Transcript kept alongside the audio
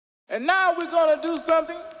And now we're gonna do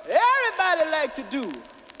something everybody like to do.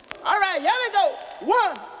 All right, here we go.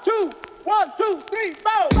 1, 2, 1, 2, 3,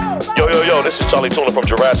 4. Yo, this is Charlie Tuna from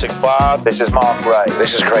Jurassic 5. This is Mark Ray.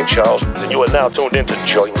 This is Craig Charles. And you are now tuned into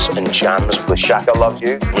Joints and Jams With Shaka Loves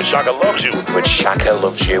You. with Shaka Loves You. With Shaka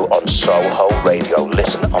Loves You on Soho Radio.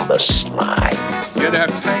 Listen on the slide. You had to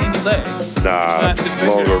have tiny legs. Nah,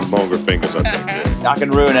 longer fingers, I think. Yeah. I can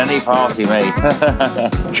ruin any party, mate.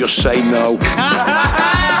 Just say no.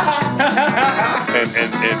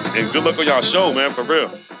 And good luck on y'all show, man, for real.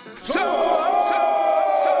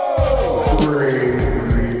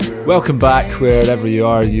 Welcome back, wherever you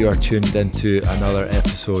are tuned into another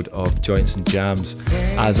episode of Joints and Jams.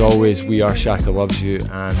 As always, we are Shaka Loves You,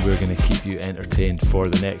 and we're going to keep you entertained for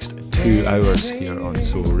the next 2 hours here on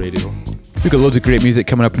Soho Radio. We've got loads of great music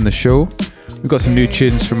coming up in the show. We've got some new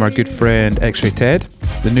tunes from our good friend X-Ray Ted,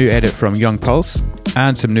 the new edit from Young Pulse,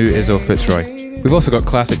 and some new Izzo Fitzroy. We've also got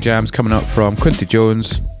classic jams coming up from Quincy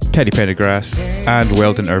Jones, Teddy Pendergrass, and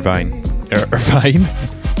Weldon Irvine.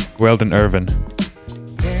 Weldon Irvine.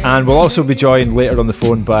 And we'll also be joined later on the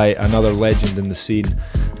phone by another legend in the scene,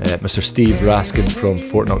 Mr. Steve Raskin from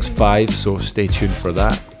Fort Knox 5, so stay tuned for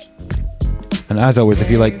that. And as always, if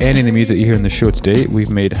you like any of the music you hear in the show today, we've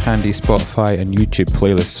made handy Spotify and YouTube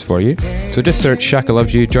playlists for you. So just search Shaka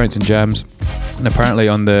Loves You, Joints and Jams, and apparently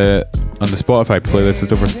on the Spotify playlist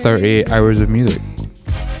there's over 38 hours of music.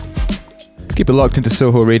 Keep it locked into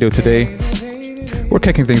Soho Radio today. We're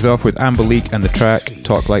kicking things off with Amber Leak and the track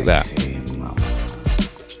Talk Like That.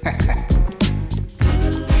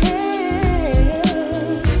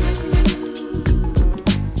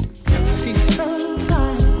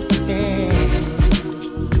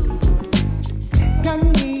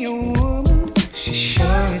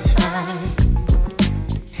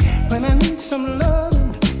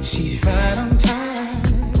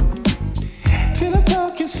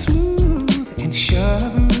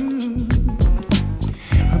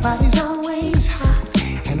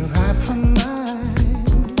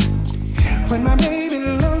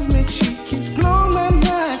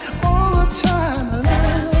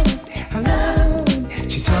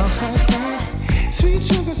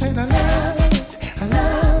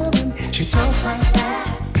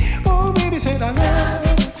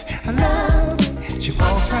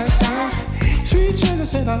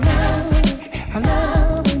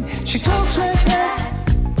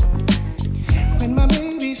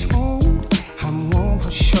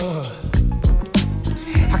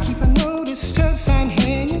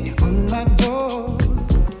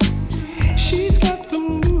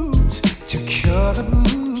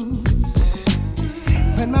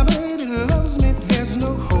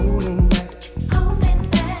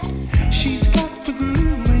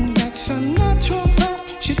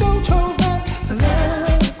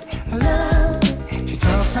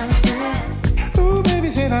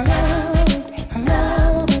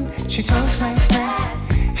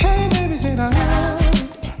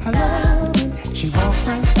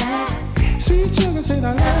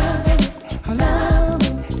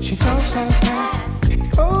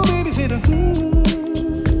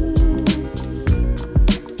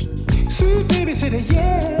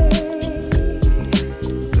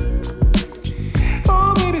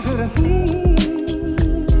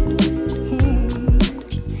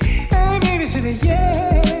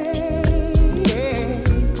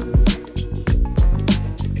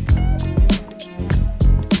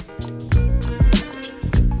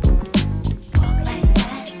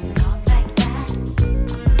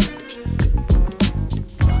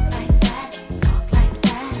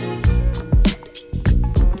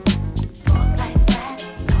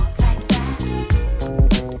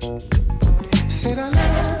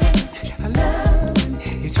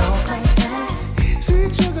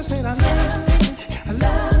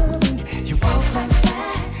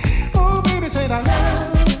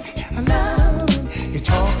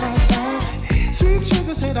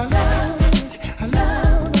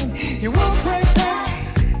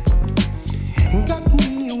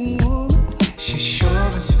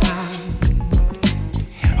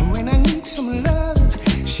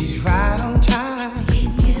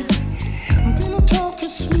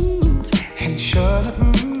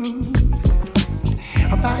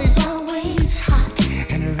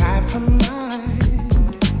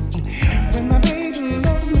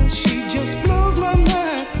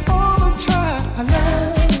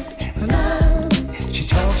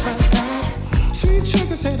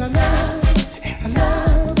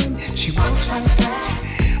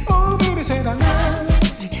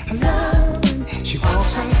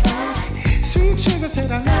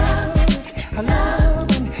 I love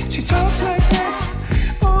when she talks like that.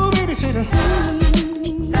 Oh, baby, say the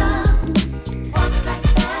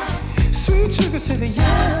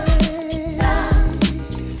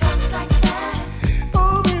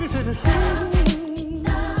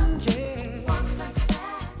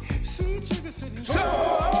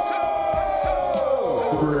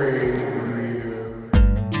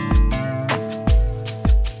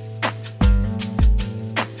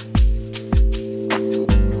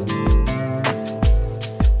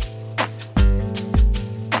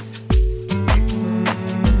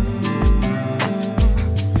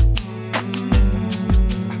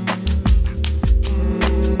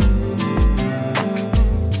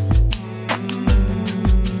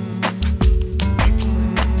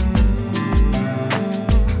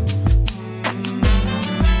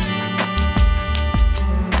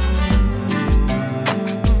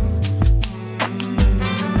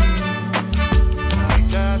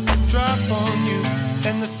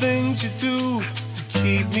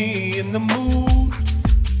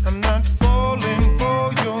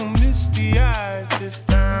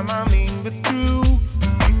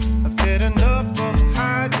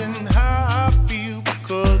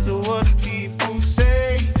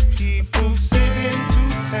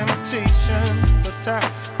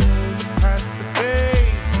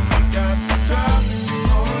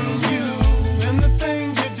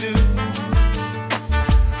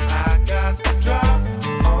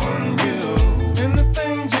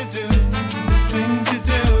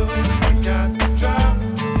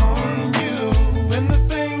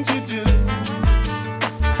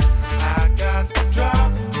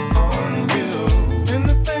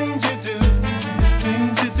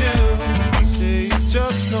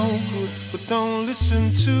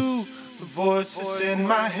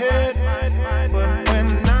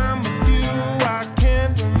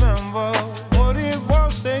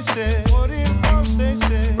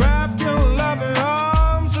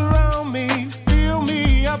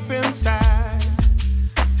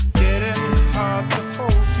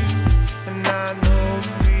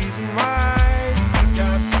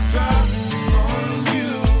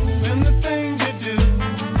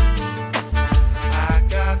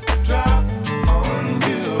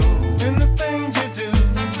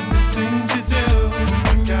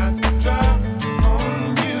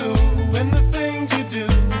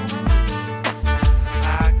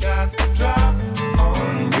I got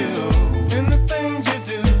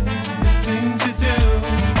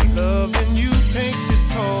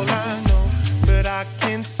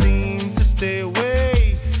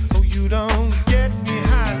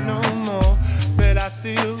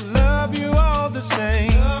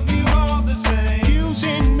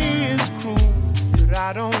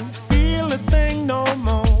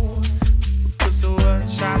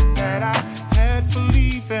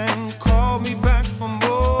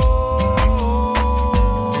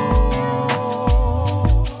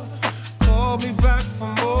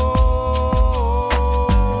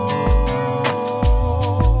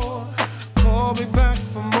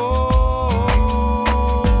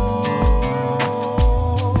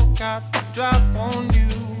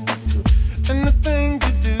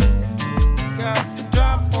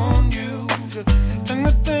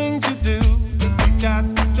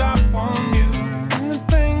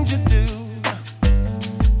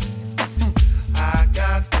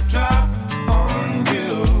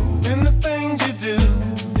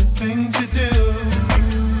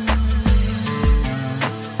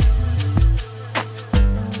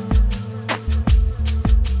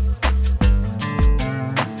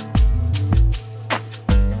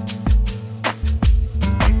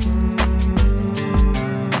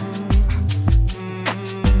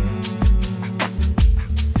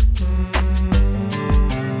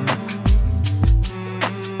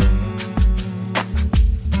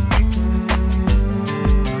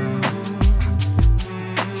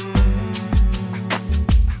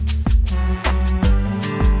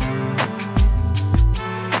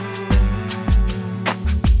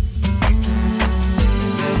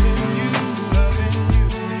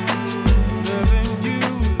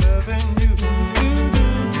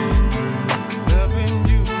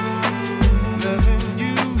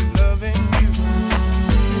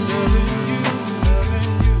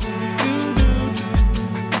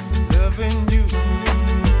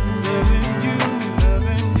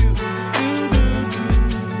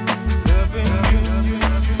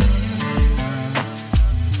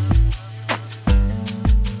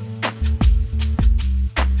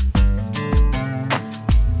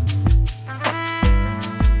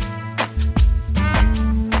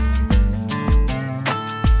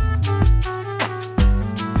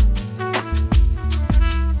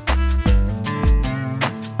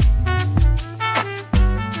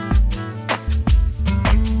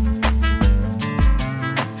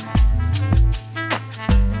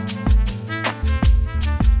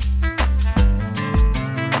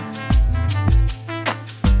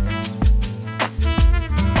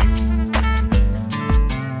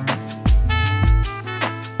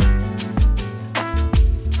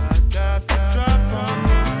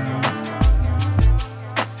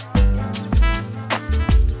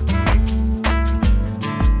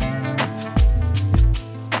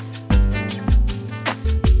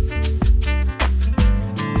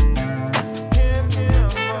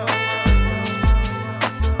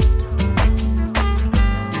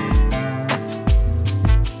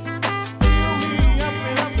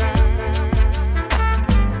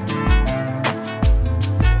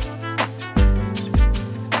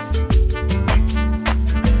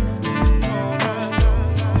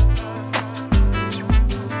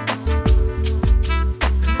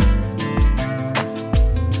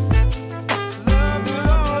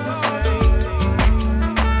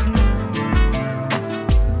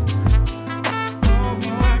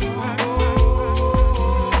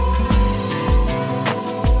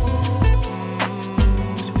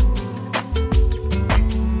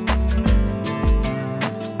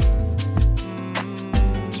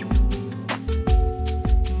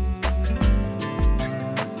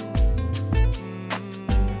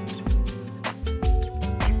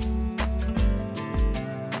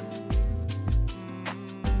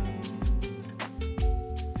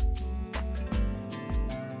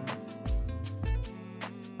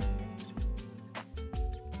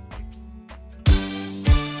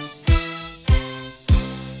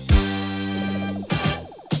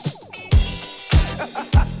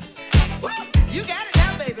You got it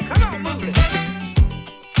now, baby. Come on, move it.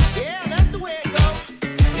 Yeah, that's the way it goes.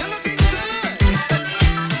 You're looking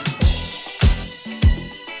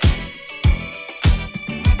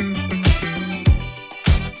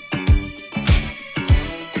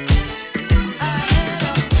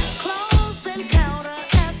close encounter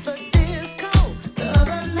at the disco the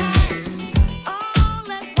other night.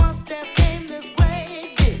 All at once there came this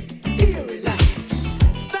great big eerie light.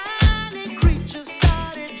 Spiny creatures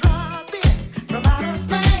started dropping from outer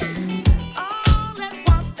space. All at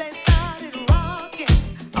once they started rocking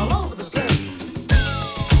all over the place.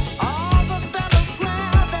 All the fellas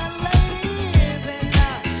grabbed their ladies and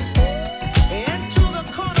into the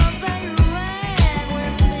corner they ran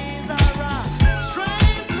when these are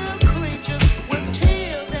strange little creatures with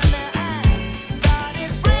tears in their eyes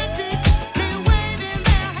started frantically waving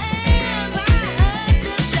their hands. I heard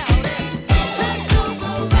them shouting, "Let go,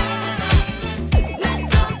 Mariah! Let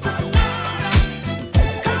go, Sonata!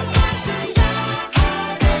 Come back to your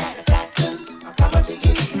heart! I'm coming to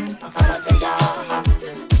you. I'm coming to your heart.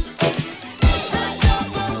 Let go,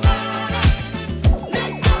 Mariah!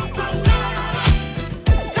 Let go, Sonata!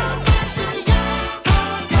 Come back to your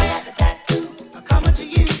heart. I'm coming to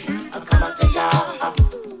you. I'm coming to your heart.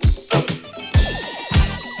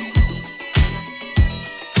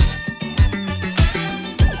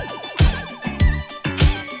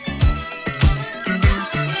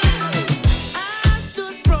 I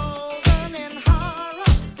stood frozen in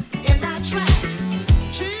horror in that track.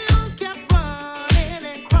 Chills kept running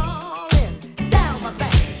and crawling down my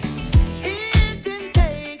back. It didn't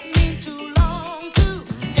take me too long to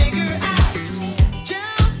figure out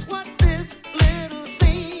just what this little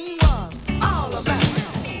scene was all about.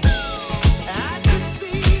 I could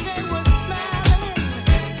see they were smiling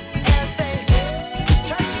as they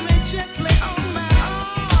touched me gently on my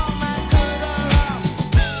arm. I could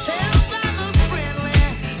tell by the friendly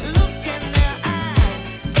look in their eyes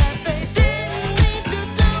that they didn't mean to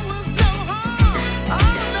do us no harm.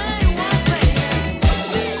 All they were saying,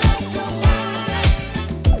 "We like your body,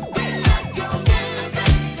 we like your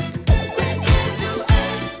music, we came to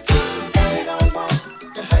act today. We don't want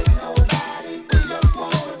to hurt nobody, we just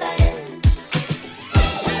want to dance.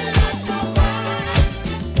 We like your body,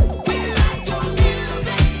 we like your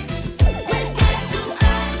music, we came to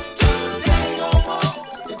act today. We don't want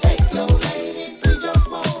to take your lady, we just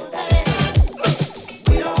want to dance.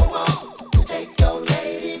 We don't want to take your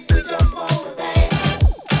lady, we just want to dance.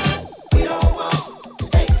 We don't want to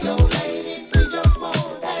take your lady, we just want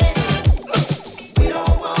to dance. We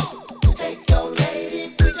don't want to take your lady,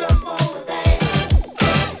 we just want to dance."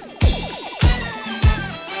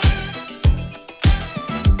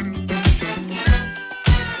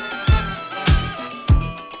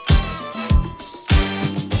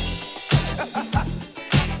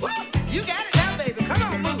 You got it now, baby. Come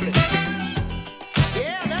on, move it.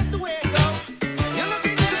 Yeah, that's the way it goes. You're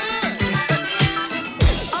looking good.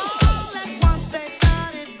 All at once they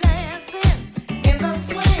started dancing in the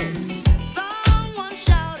swing. Someone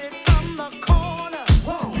shouted from the corner,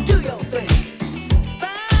 "Whoa, do your thing."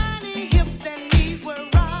 Spiny hips and knees were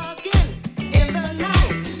rocking in the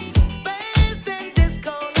night. Space and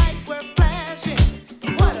disco lights were flashing.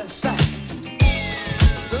 What a sight.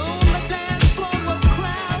 Soon the dance floor was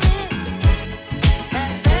crowded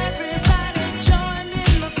as everybody joined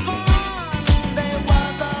in the fun. There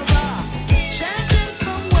was a rock chanting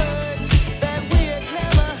some words that we had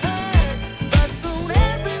never heard, but soon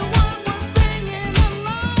everyone was singing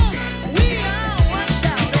along. We all were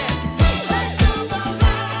shouting, "Let go,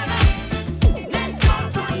 Mariah! Let go,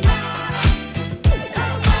 Sonata!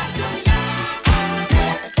 Come back to your heart.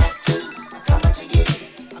 I'm coming to you.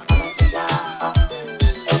 I'm coming to your heart.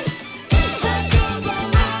 Let go,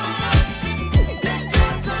 Mariah! Let go,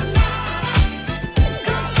 Sonata!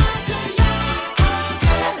 Come back to your heart.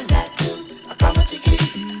 I'm coming to you.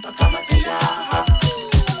 I'm coming to your heart.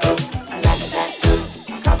 I like that too.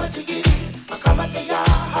 I'm coming to you. I'm coming to your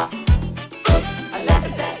heart. I like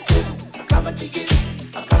that too. I'm coming to you.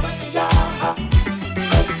 I'm coming to your heart.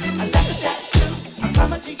 I like that too. I'm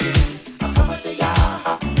coming to you. I'm coming to your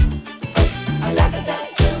heart. I like that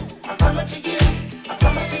too. I'm coming to you. I'm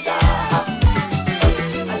coming to your heart.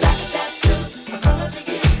 I like that too. I'm coming to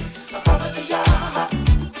you. I'm coming to your heart.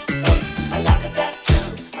 I like that too.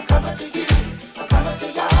 I'm coming to you. I'm coming to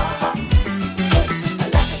your heart. I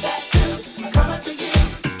like that too. I'm coming to you.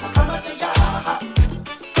 I'm coming to your heart.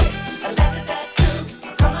 I like that too.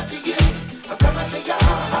 I'm coming to you. I'm coming to your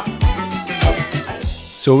heart.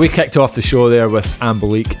 So we kicked off the show there with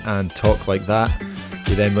Ambolique and Talk Like That.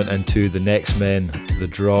 We then went into the Next Men, The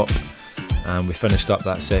Drop, and we finished up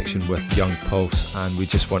that section with Young Pulse and We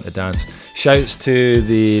Just Want to Dance. Shouts to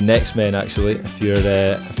the Next Men, actually. If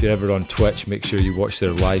you're ever on Twitch, make sure you watch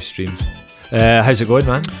their live streams. How's it going,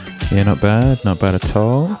 man? Yeah, not bad at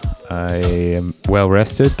all. I am well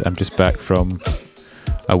rested. I'm just back from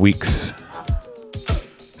a week's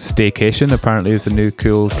staycation, apparently is the new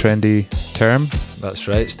cool trendy term. That's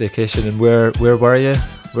right, staycation. And where were you?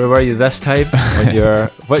 Where were you this time? On your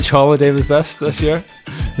which holiday was this year?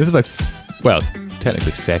 This is my, well,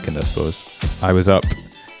 technically second, I suppose. I was up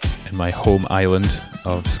in my home island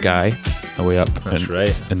of Skye, away up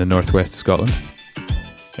in the northwest of Scotland.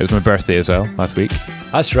 It was my birthday as well, last week.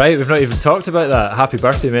 That's right, we've not even talked about that. Happy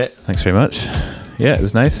birthday, mate. Thanks very much. Yeah, it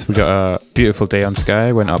was nice. We got a beautiful day on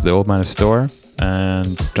Skye, went up the Old Manor Store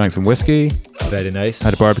and drank some whiskey. Very nice.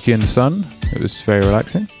 Had a barbecue in the sun. It was very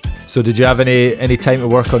relaxing. So did you have any time to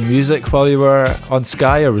work on music while you were on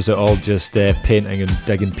Skye, or was it all just painting and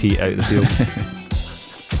digging peat out the field?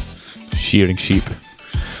 Shearing sheep.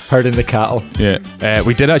 Herding the cattle. Yeah.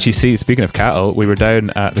 We did actually see, speaking of cattle, we were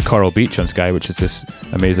down at the Coral Beach on Skye, which is this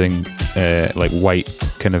amazing like white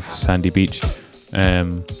kind of sandy beach.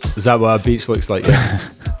 Is that what a beach looks like? Yeah.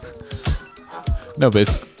 No, but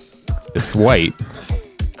it's white.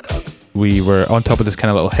 We were on top of this kind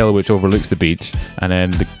of little hill which overlooks the beach, and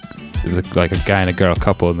then there was like a guy and a girl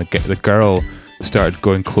couple, and the girl started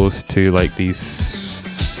going close to like these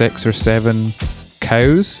 6 or 7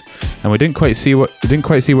 cows, and we didn't quite see what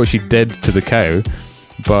she did to the cow,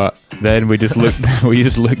 but then we just looked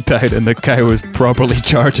down, and the cow was properly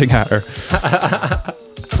charging at her,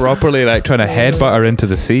 properly like trying to headbutt her into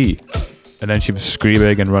the sea. And then she was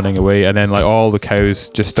screaming and running away, and then like all the cows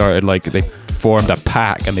just started, like, they formed a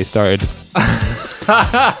pack and they started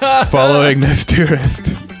following this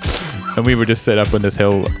tourist, and we were just sitting up on this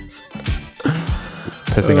hill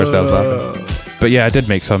pissing ourselves laughing. But yeah, I did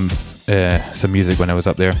make some music when I was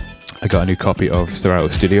up there. I got a new copy of Serato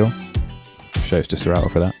Studio. Shouts to Serato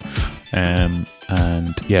for that. And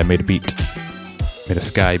yeah, made a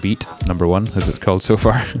Skye beat, number 1 as it's called so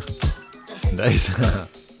far. Nice.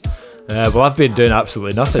 Well, I've been doing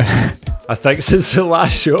absolutely nothing. I think since the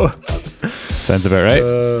last show. Sounds about right.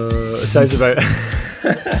 It sounds about.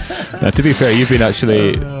 Now, to be fair, you've been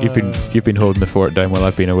holding the fort down while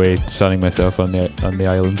I've been away sunning myself on the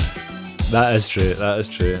islands. That is true.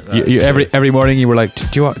 Every morning you were like, do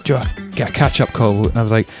you want to get a catch up call? And I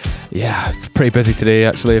was like, yeah, pretty busy today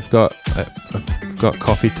actually. I've got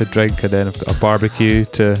coffee to drink, and then I've got a barbecue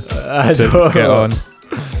to get on.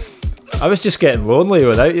 I was just getting lonely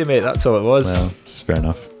without you, mate. That's all it was. Well, it's fair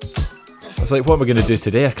enough. I was like, what am I going to do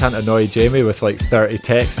today? I can't annoy Jamie with like 30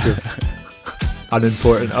 texts of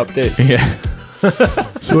unimportant updates. Yeah.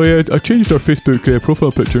 So I changed our Facebook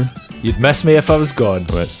profile picture. You'd miss me if I was gone.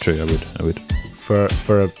 Well, that's true. I would. For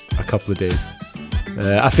a couple of days.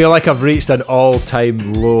 I feel like I've reached an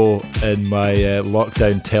all-time low in my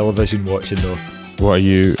lockdown television watching though.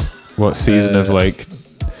 What season of like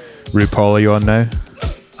RuPaul are you on now?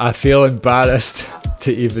 I feel embarrassed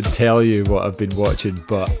to even tell you what I've been watching,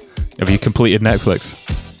 but... Have you completed Netflix?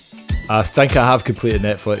 I think I have completed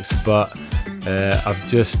Netflix, but I've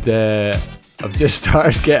just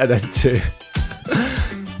started getting into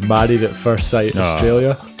Married at First Sight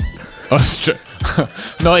Australia.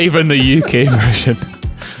 Not even the UK version,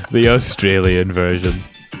 the Australian version.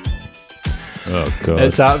 Oh god,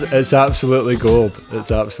 it's absolutely gold.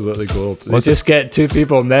 It's absolutely gold. They just get 2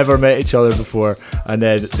 people never met each other before, and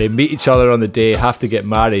then they meet each other on the day, have to get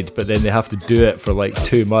married, but then they have to do it for like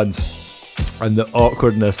 2 months. And the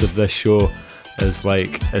awkwardness of this show is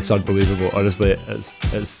like, it's unbelievable. Honestly,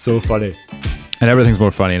 it's so funny. And everything's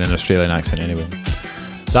more funny in an Australian accent anyway.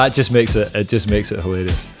 That just makes it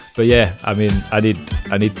hilarious. But yeah, I mean, I think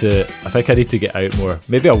I need to get out more.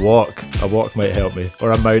 Maybe a walk might help me,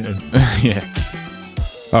 or a mountain. Yeah.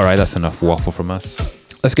 All right, that's enough waffle from us.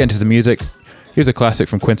 Let's get into the music. Here's a classic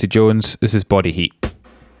from Quincy Jones. This is Body Heat.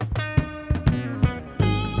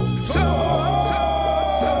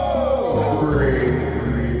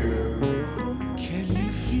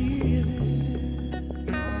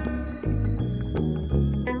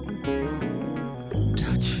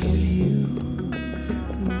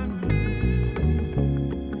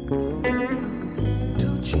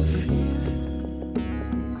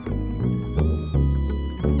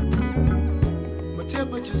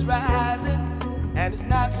 Rising, and it's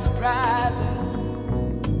not surprising.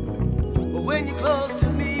 But when you're close to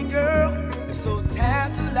me, girl, it's so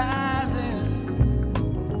tantalizing.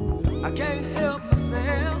 I can't help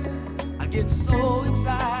myself, I get so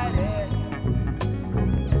excited.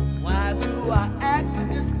 Why do I act in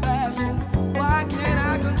this fashion? Why can't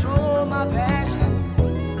I control my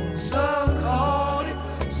passion? Some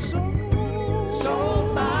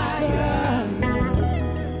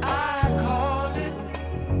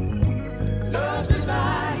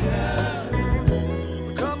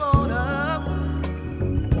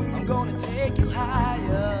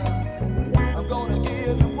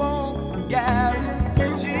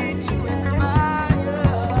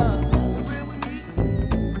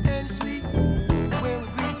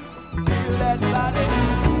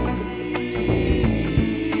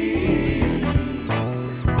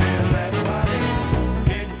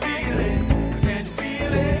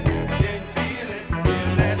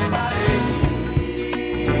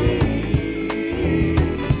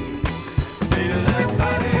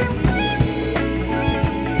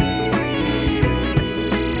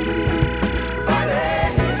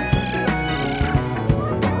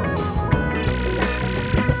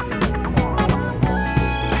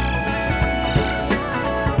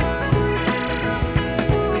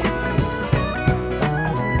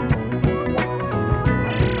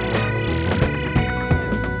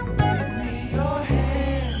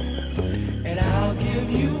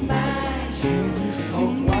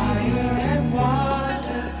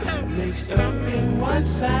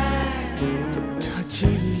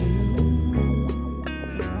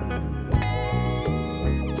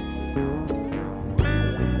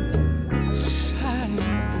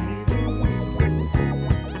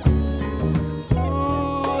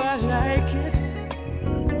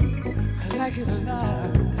like it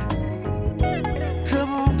alive.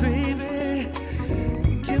 Come on, baby,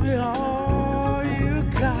 give me all you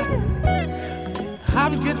got.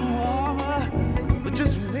 I'm getting warmer, but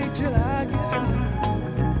just wait till I get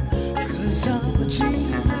home. 'Cause I'm a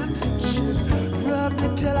cheating and fiction. Rub me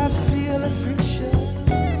till I feel a friction.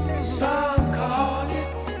 Some call it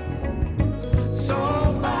so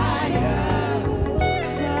fire.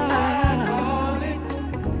 I call it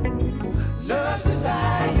love's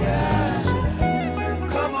desire.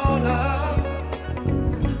 Come on up,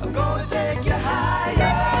 I'm gonna take you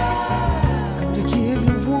higher. Gonna give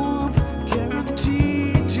you warmth,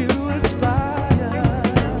 guaranteed to inspire.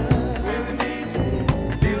 Women need,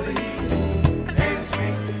 feel the heat, ain't it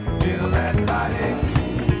sweet? Feel that body.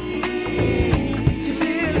 You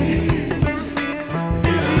feel it, you feel it,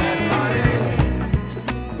 feel that body.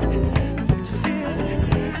 You feel it,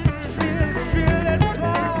 you feel that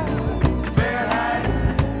body. Bed high,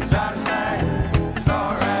 it's out of sight, it's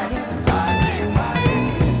alright. I dig my head.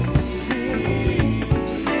 You feel it,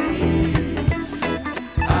 you feel it,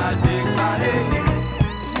 I dig my head.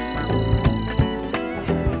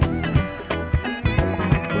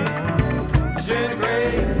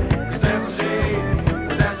 Disintegrate, 'cause that's a shame,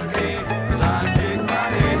 but that's okay, 'cause I dig my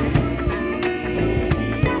head.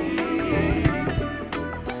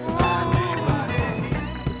 I dig my head.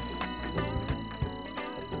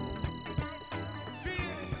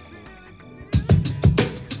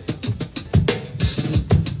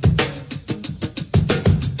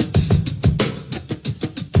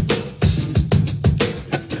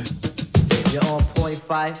 You're on point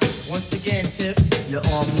five. Once again, tip. You're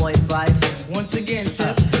on point five. Once again,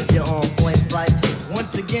 tip. You're on point five.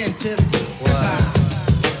 Once again, tip.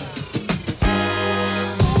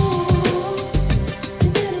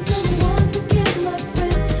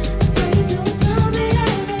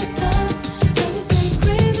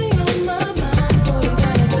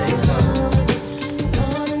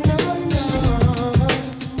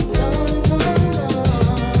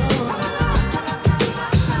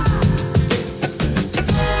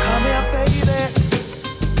 Come here, baby.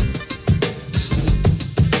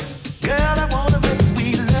 Girl, I wanna make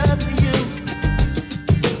sweet love to you.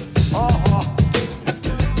 Oh,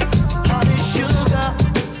 honey sugar.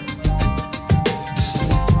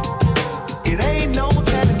 It ain't no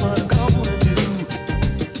telling what I'm gonna do.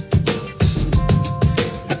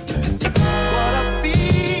 What I'm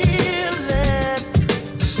feeling,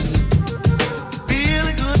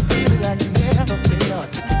 feeling good, feeling like you never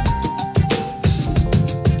felt.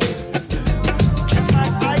 Just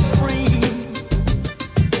like ice cream.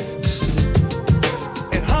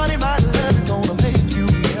 And honey, my love is gonna make you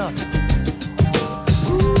melt.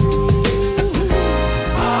 Ooh,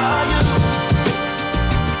 are you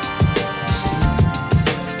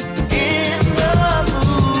in the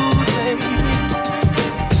mood, baby?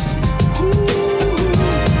 Ooh,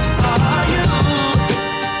 are you in the mood?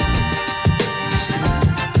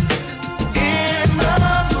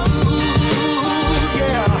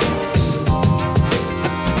 Yeah.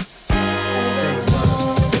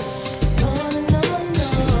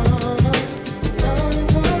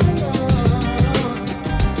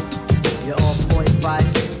 You're on point five.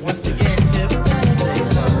 Once again, tip.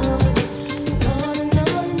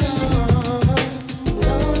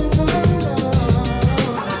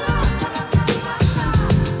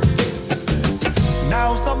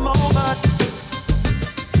 Now's the moment.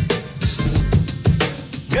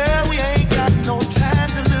 Girl, we ain't got no time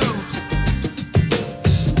to lose.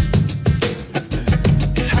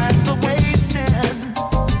 Time's a wasting.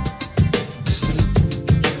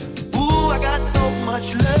 Ooh, I got so much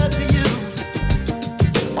love to use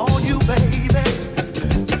on you, baby.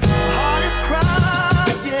 Heart is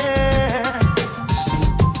crying.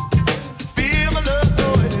 Feel my love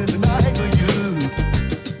going tonight for you.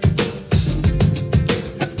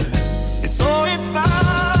 It's so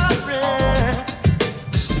inspiring.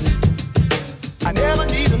 I never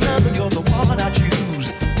need another, you're the one I choose.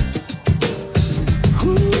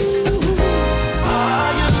 Ooh,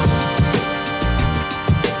 are you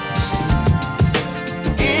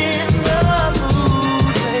in the mood,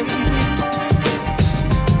 baby?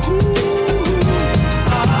 Ooh,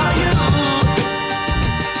 are you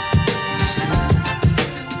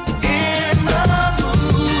in the mood?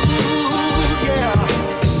 Yeah.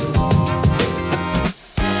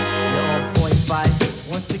 You're on point five.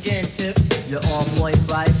 Once again, tip. You're on point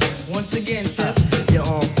five. Once again, tip. You're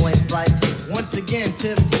on point five. Once again,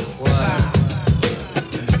 tip.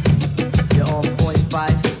 You're on point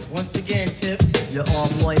five. Once again, tip. You're on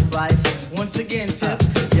point five. Once again, tip.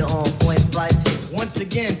 You're on point five. Once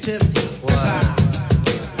again, tip.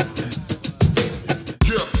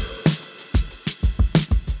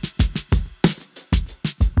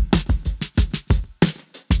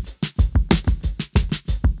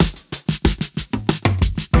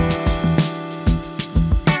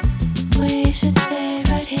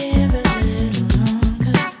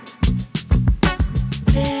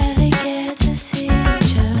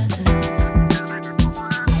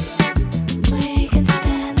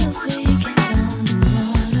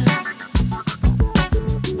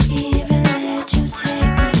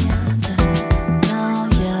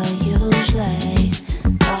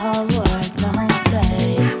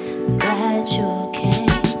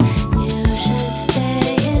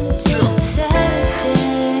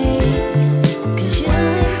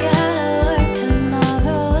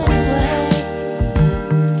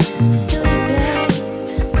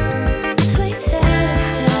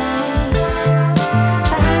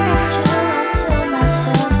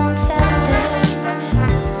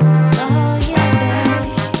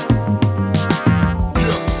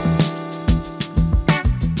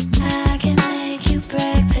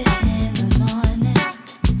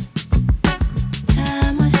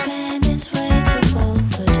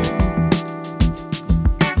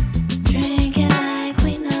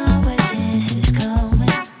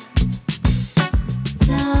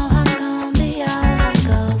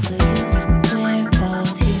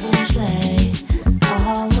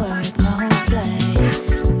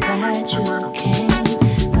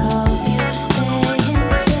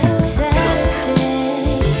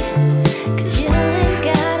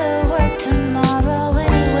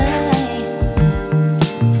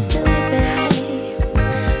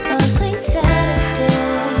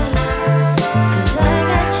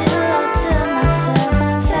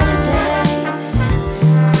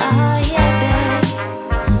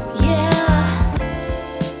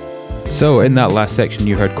 So in that last section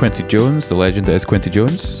you heard Quincy Jones, the legend that is Quincy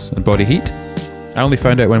Jones, and Body Heat. I only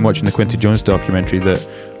found out when watching the Quincy Jones documentary that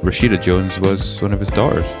Rashida Jones was one of his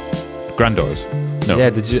daughters. Granddaughters. No.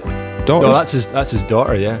 Yeah, did you? Daughters? No, that's his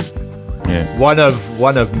daughter. Yeah. Yeah. One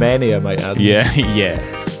of many, I might add. Yeah, yeah.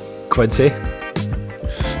 Quincy.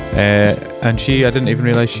 And I didn't even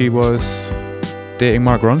realise she was dating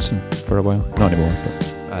Mark Ronson for a while. Not anymore.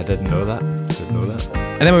 But. I didn't know that.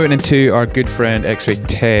 And then we went into our good friend X-Ray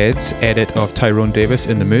Ted's edit of Tyrone Davis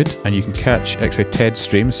in the Mood, and you can catch X-Ray Ted's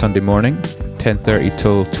stream Sunday morning, 10:30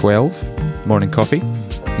 till 12, morning coffee.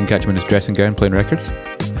 You can catch him in his dressing gown playing records.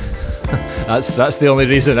 That's the only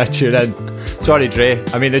reason I tune in. Sorry, Dre.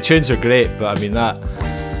 I mean, the tunes are great, but I mean that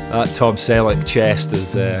Tom Selleck chest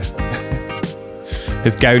is.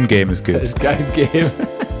 His gown game is good. His gown game.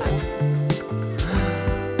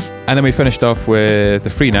 And then we finished off with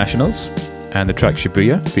the Free Nationals and the track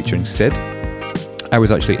Shibuya featuring Sid. I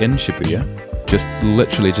was actually in Shibuya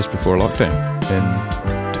literally just before lockdown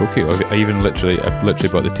in Tokyo. I literally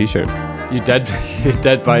bought the t-shirt. You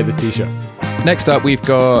did buy the t-shirt. Next up we've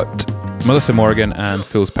got Melissa Morgan and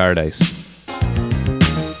Fool's Paradise.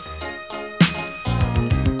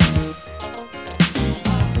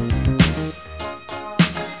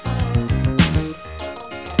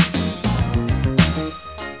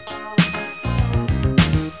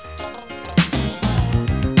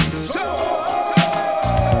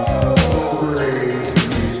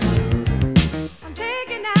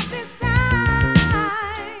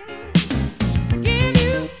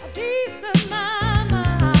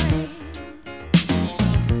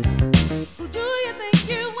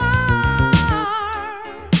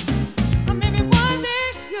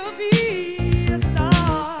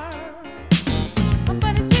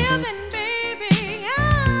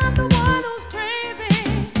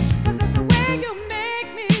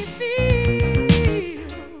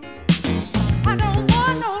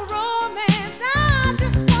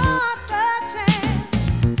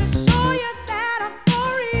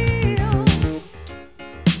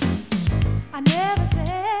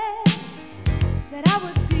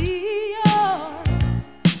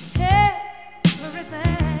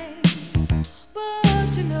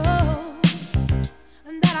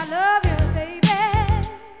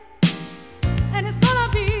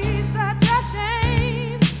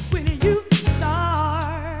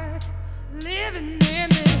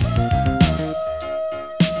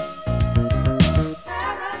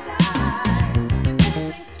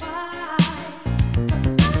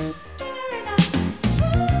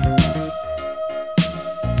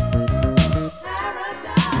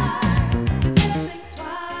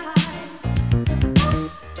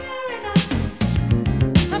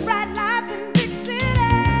 A bright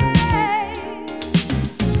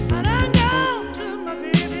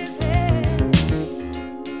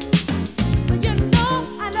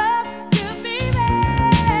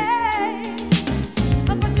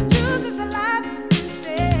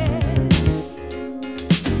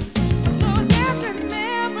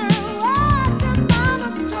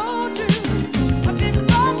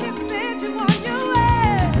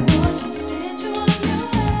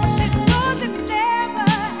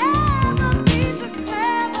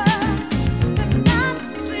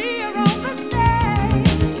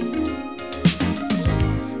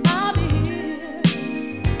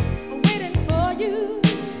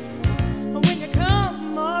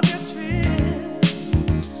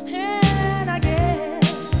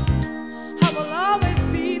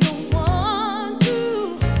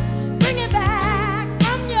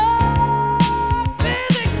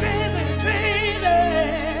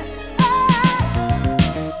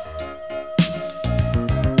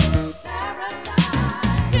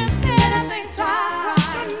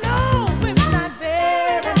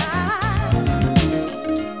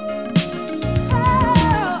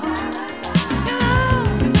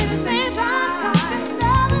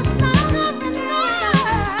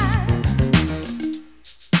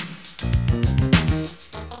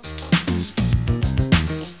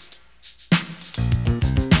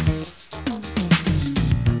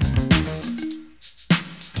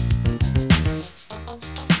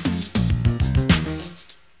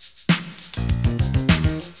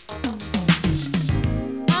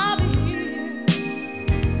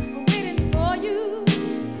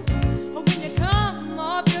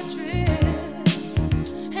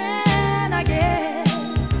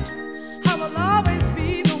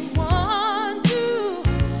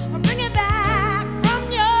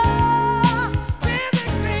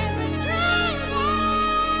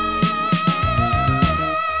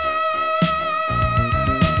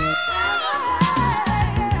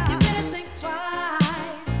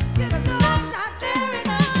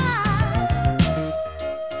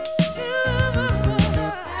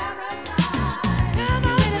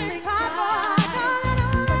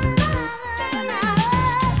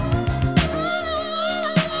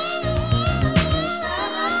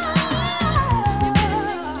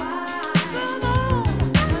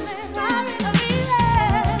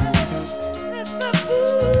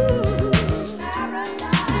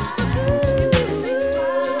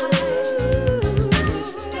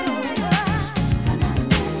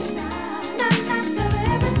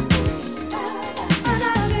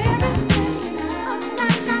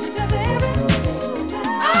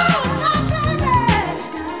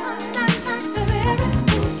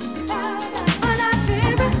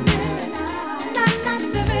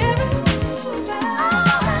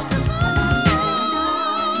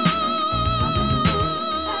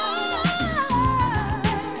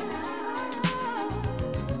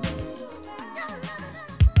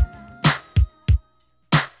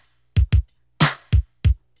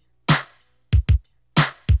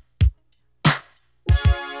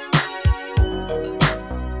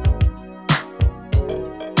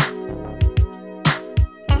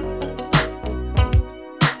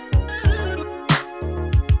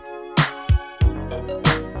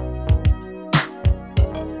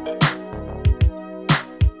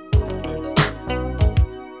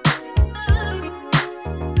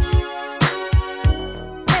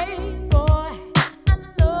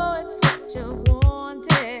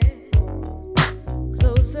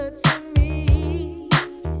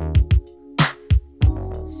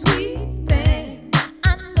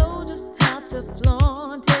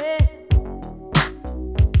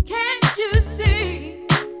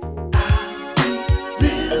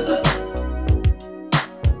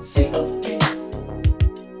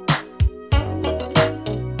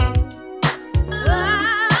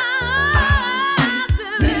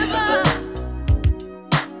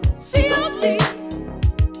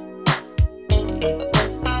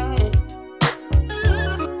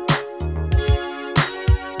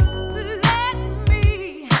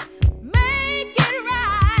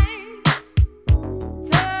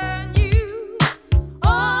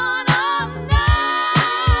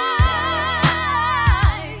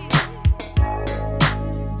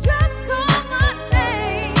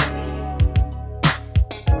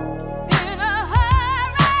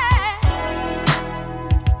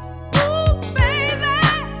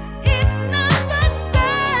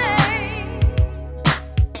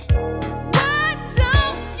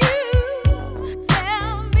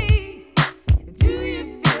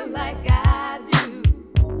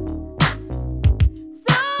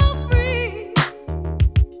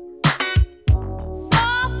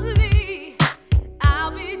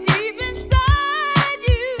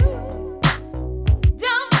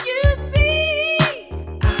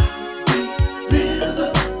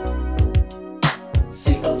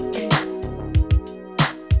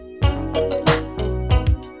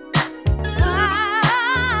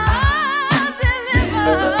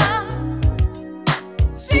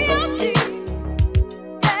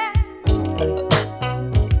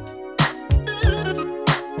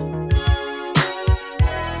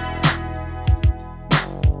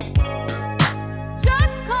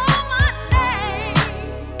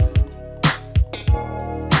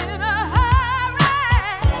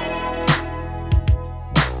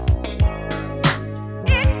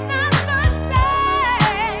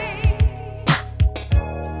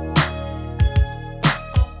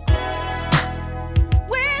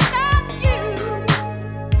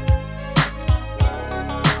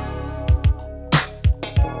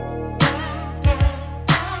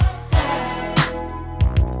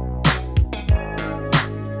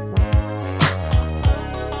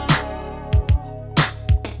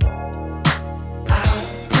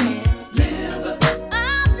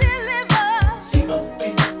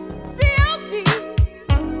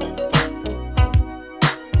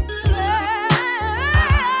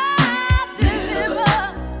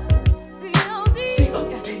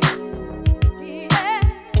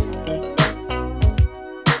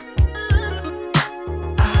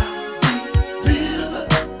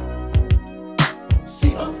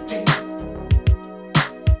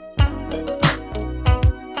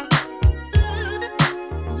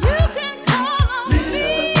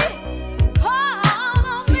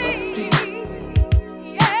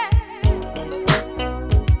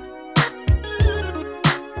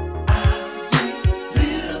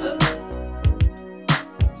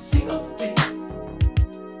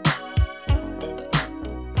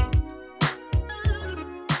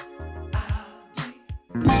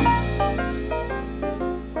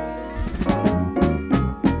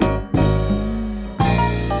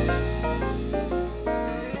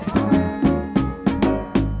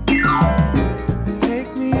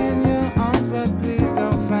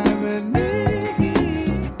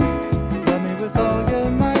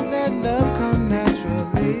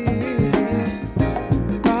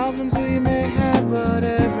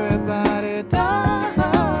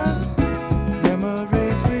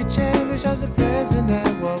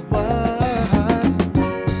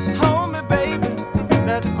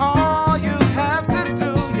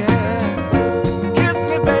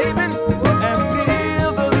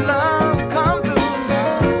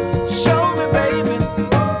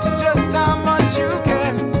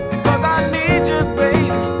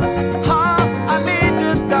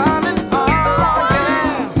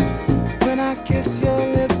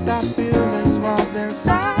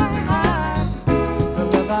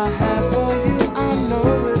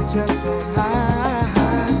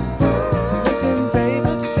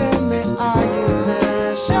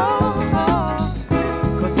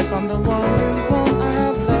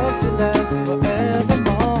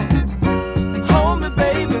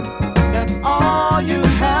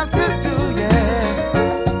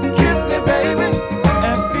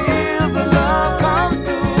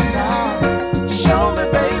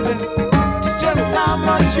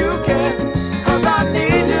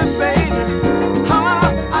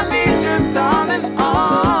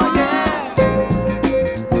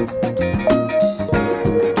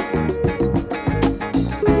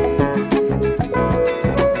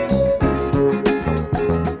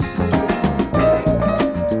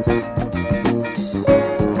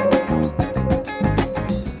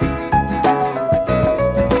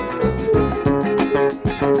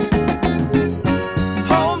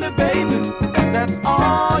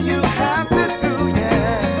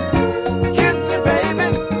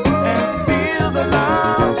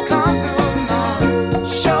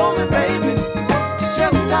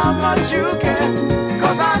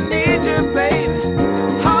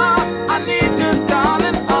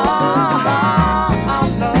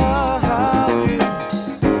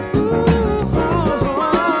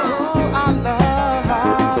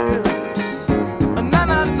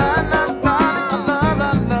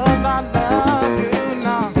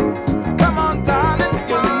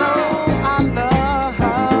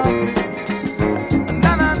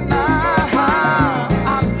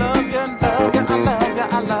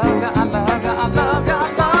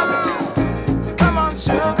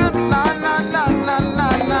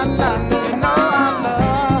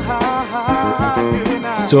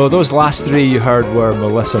So those last three you heard were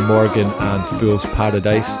Melissa Morgan and Fool's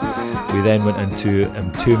Paradise. We then went into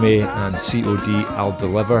Mtume and COD I'll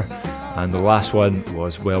Deliver, and the last one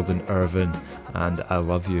was Weldon Irvin and I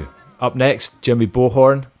Love You. Up next, Jimmy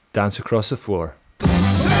Bohorn, Dance Across the Floor.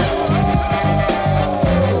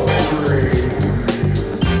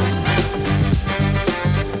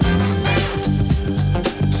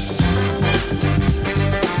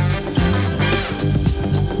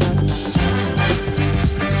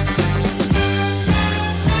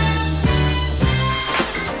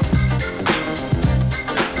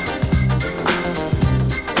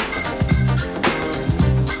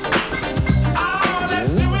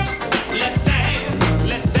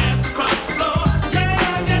 Let's dance across the floor.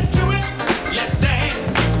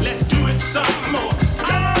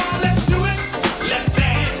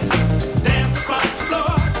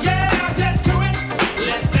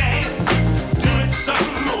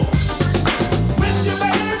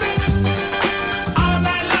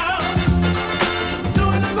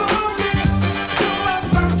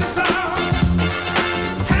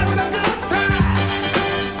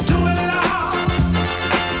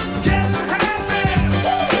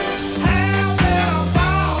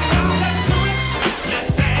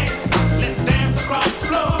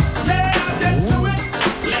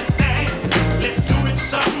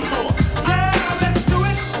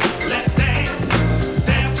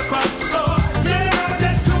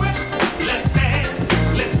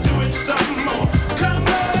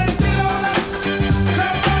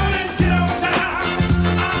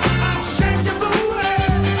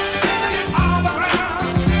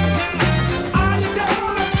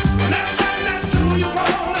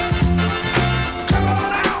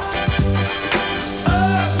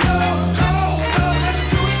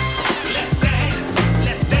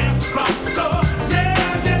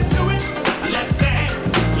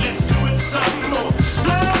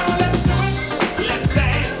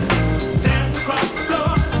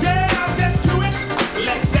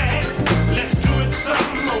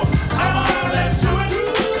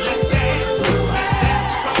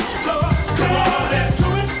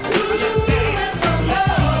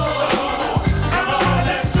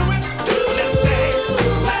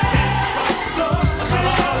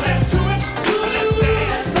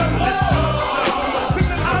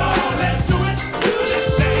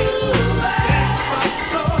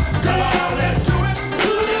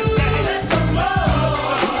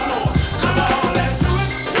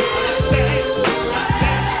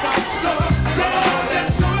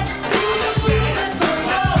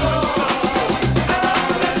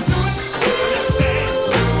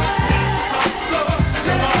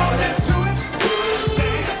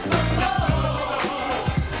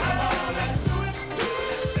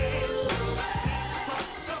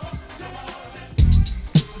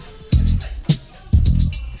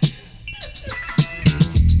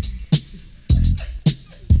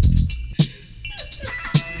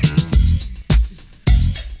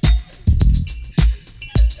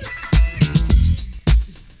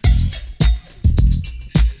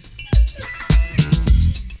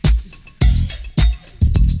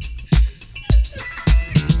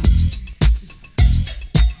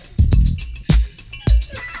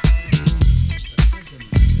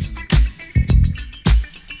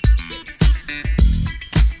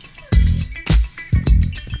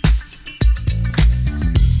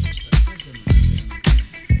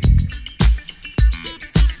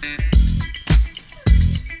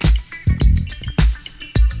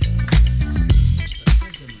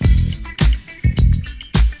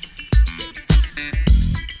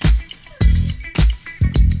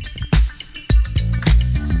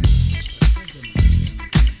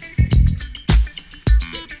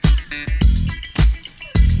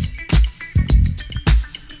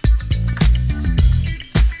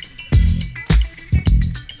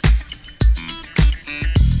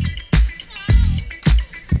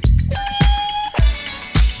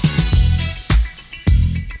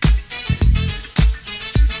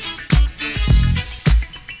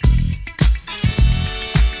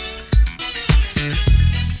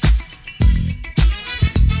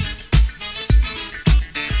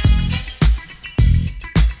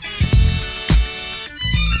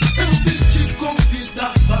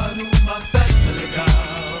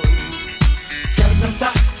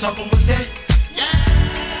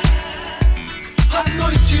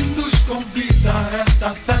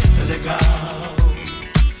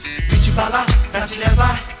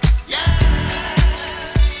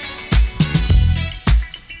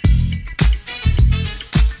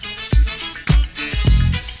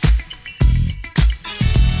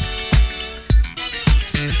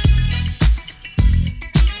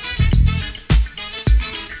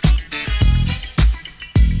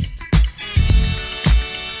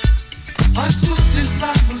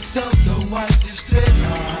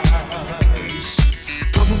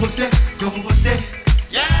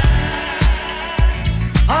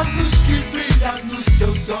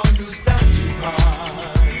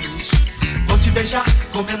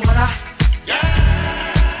 comemorar.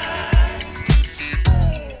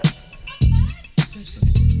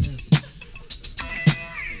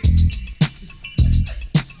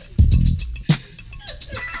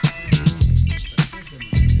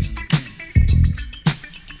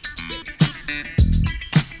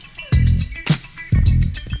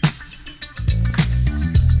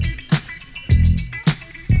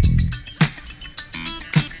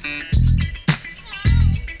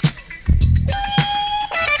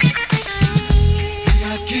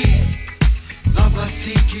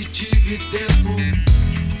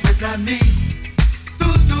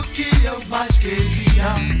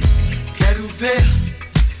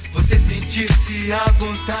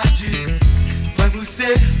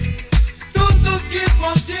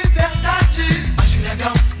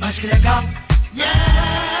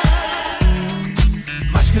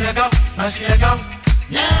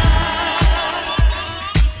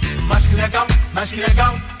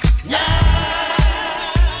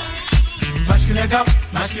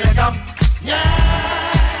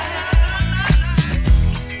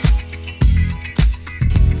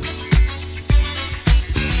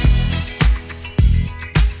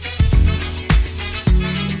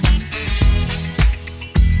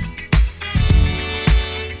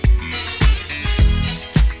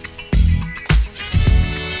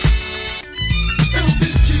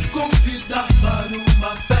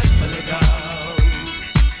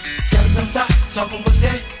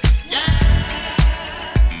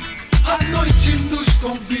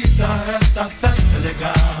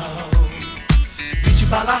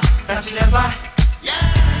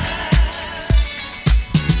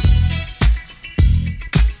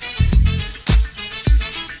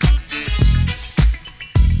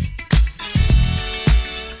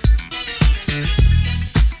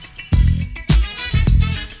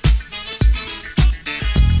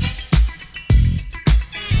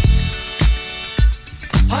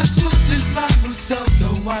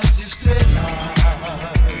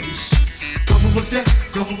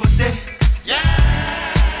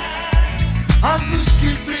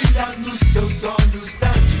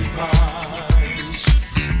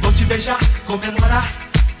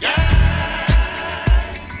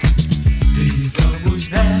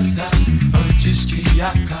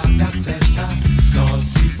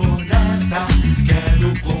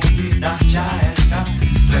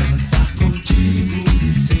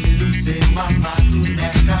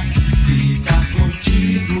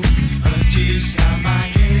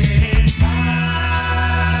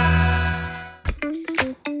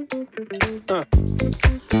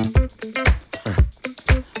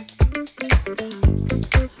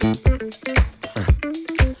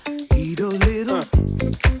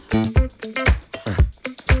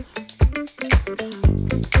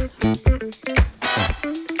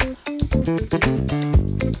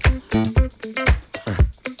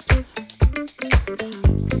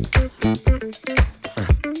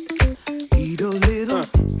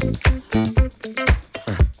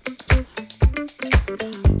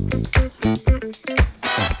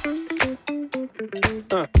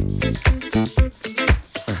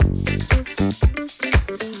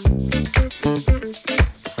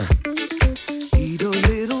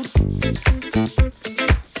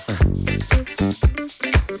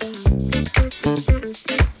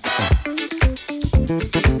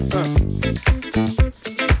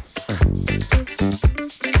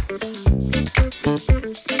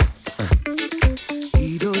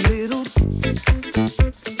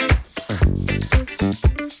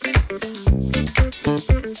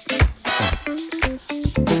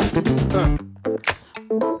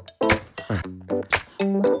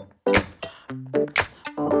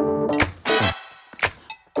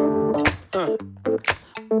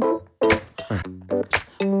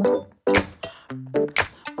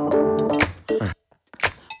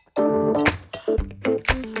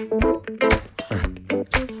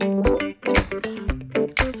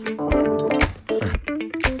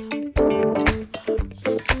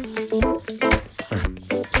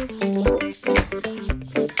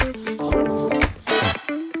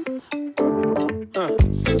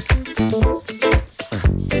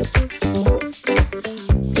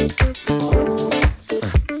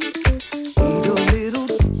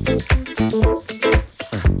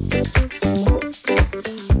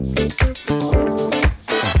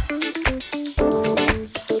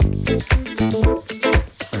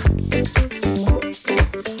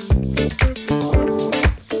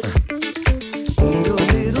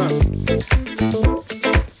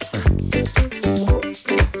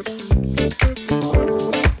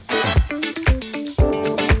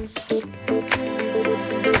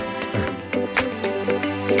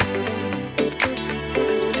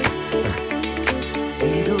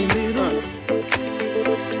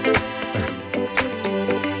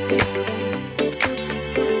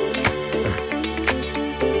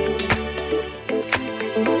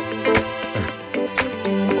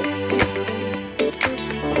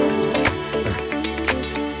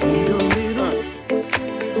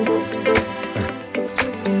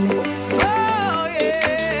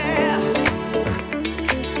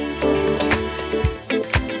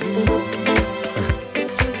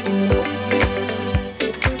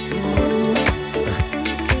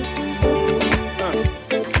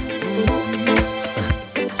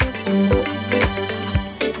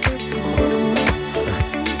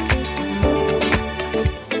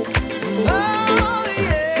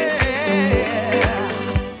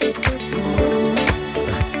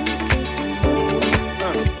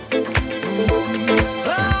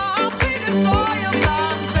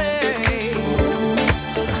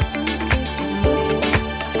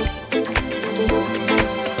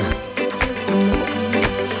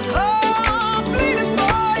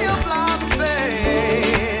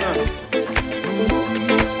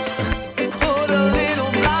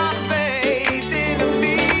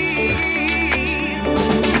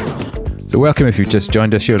 welcome if you've just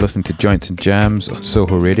joined us. You're listening to Joints and Jams on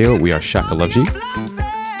Soho Radio. We are Shaka Loves You.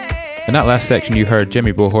 In that last section, you heard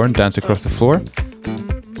Jimmy Bohorn dance across the floor.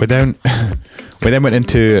 We then went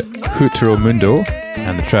into Jutro Mundo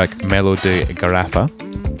and the track Melo de Garrafa.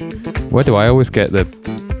 Why do I always get the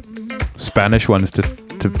Spanish ones to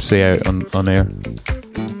say out on air?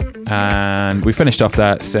 And we finished off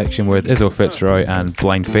that section with Izzo Fitzroy and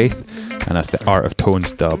Blind Faith, and that's the Art of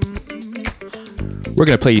Tones dub. We're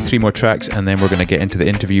going to play you 3 more tracks and then we're going to get into the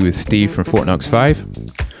interview with Steve from Fort Knox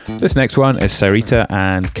 5. This next one is Sarita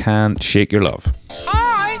and Can't Shake Your Love.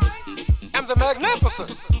 I am the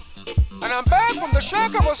Magnificent, and I'm back from the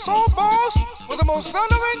shack of a soul boss with the most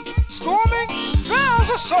thundering, storming sounds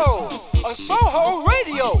of soul on Soho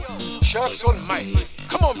Radio. Shucks almighty.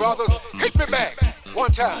 Come on, brothers, hit me back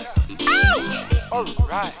one time. Ouch! All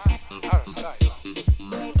right, out of sight.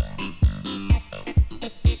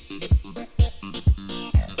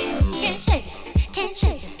 Can't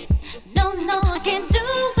shake it. No, I can't do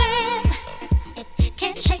it.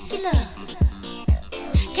 Can't shake your love.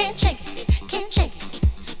 Can't shake it.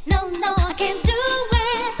 No, I can't do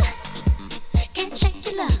it. Can't shake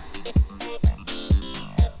your love.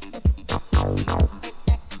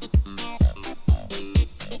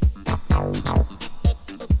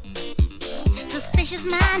 Suspicious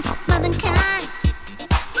mind, smothering kind.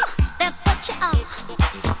 That's what you are.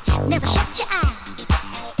 Never shut your eyes.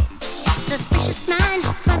 Suspicious mind,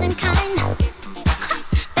 smothering kind.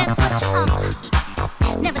 That's what you are.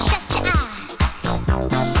 Never shut your eyes.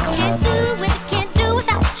 Can't do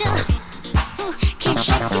without you. Ooh, can't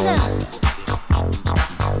shake your love.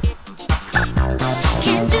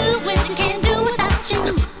 Can't do without you.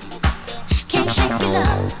 Can't shake your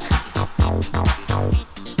love.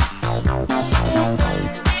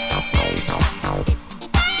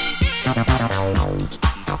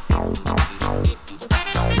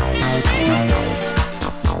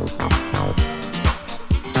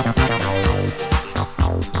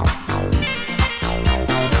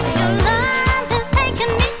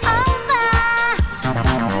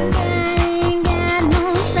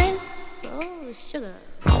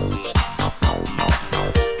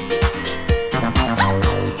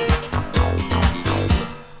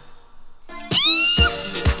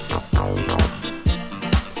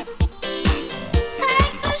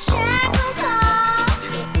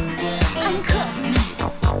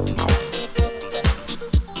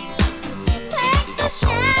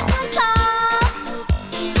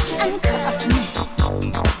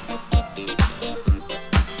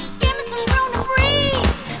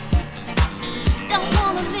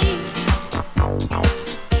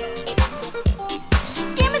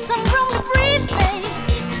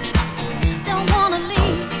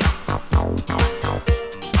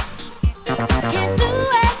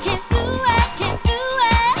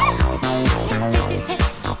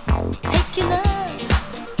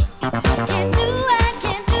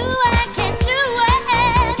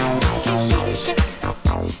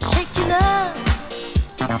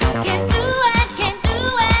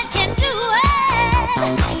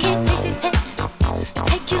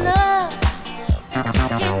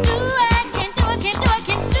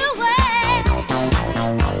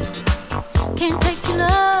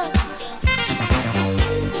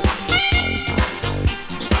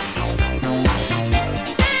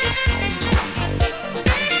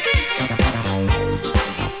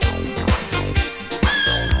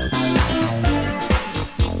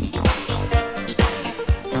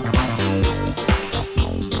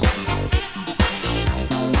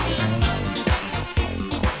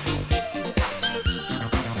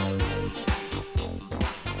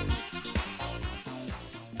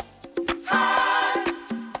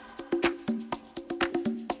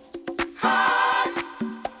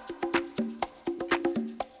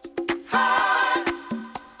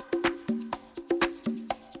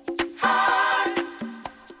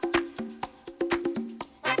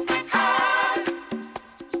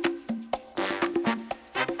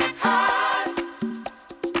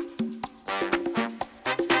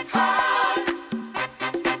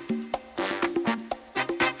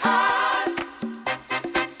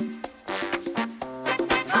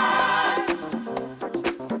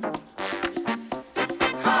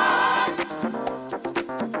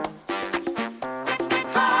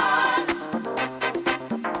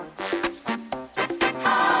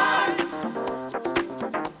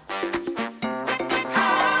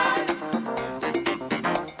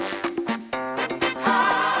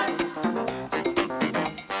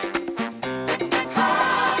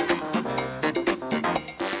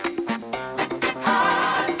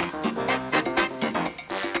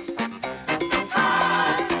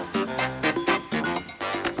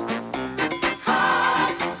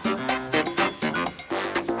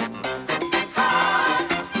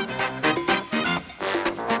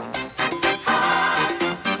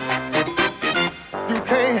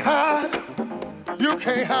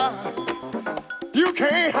 can't hide. You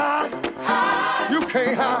can't hide. You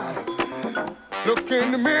can't hide. Look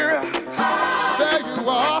in the mirror. There you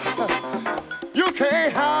are. You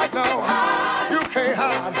can't hide, no. You can't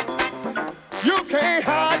hide. You can't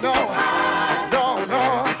hide, no. No,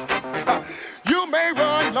 no. You may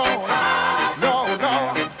run, no. No,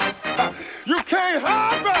 no. You can't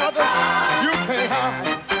hide, brothers. You can't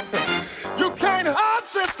hide. You can't hide,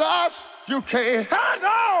 sisters. You can't hide,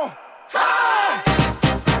 no. Hide.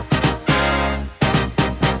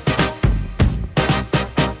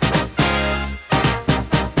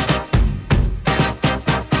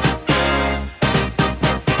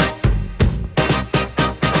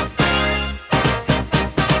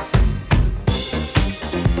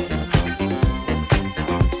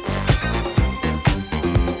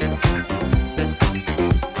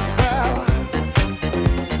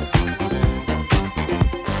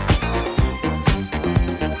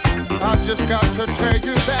 Just got to tell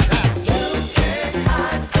you that you can't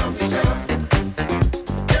hide from yourself.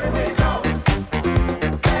 Here we go.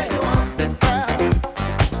 There you are. Well,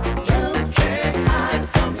 you can't hide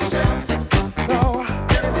from yourself. No.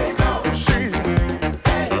 Here we go. See,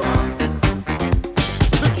 there you are.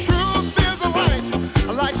 The truth is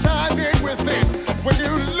a light shining within. When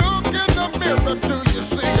you look in the mirror, do you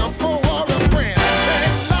see a fool or a friend?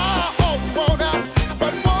 Ain't lie, hope won't out,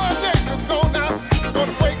 but one day you're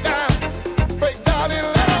gonna break down.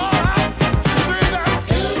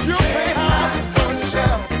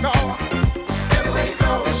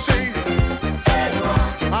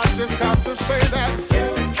 Say that you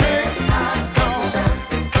can't hide from yourself.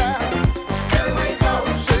 Here we go.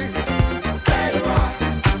 See, there you are.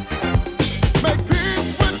 Make peace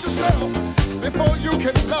with yourself before you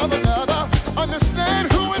can love another.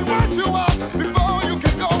 Understand who and what you are before you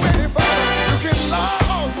can go any further. You can lie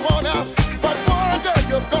all you want out, but one day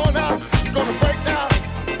you're gonna break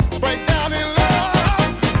down in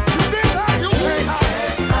love. You see that you can't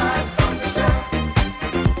hide from yourself.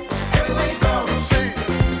 Here we go. See.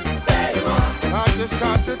 I just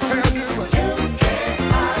got to tell you, you can't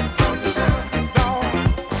hide from yourself. No,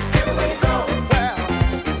 here we go. Well,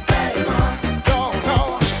 there you are. No, no.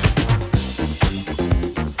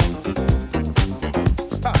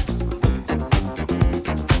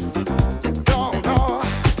 No, no.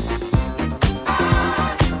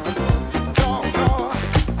 No, no.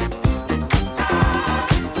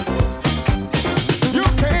 You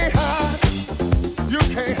can't hide. You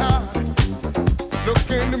can't hide. Look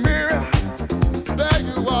in the mirror. There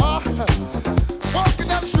you are, walking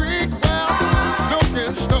down the street, well,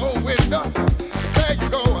 looking store window. There you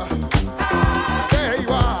go, there you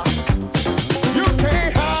are. You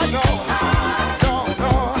can't hide, no, no,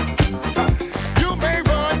 no. You may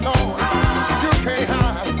run, no, you can't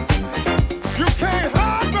hide. You can't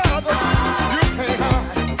hide, brothers, you can't hide.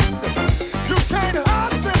 You can't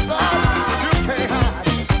hide, sisters, you can't hide.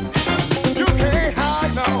 You can't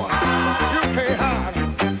hide, no, you can't hide.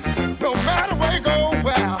 No matter where you go,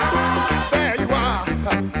 well,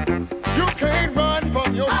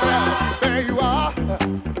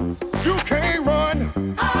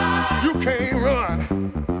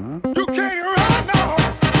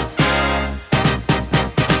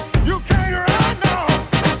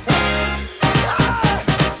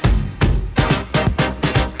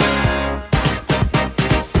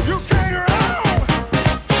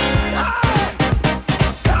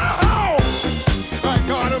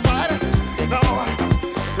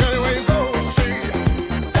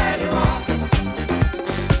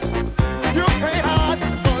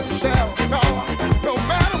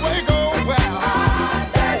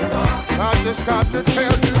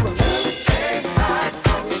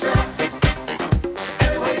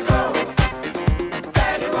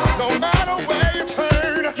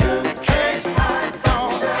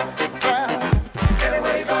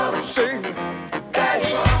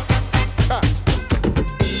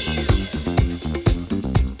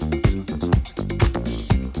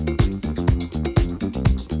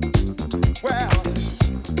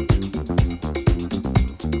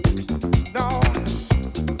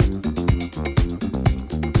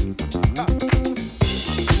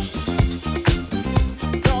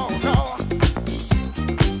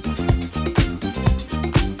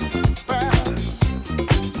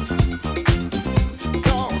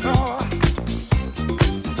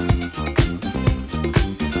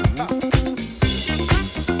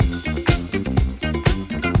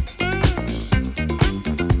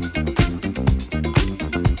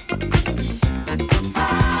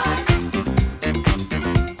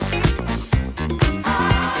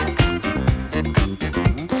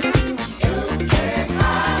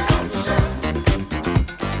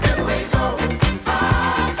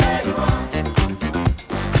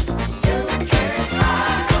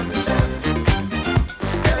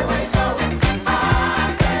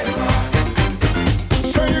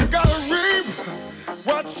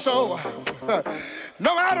 so.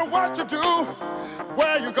 No matter what you do,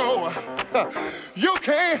 where you go, you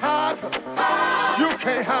can't hide. You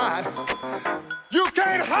can't hide. You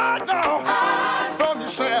can't hide now from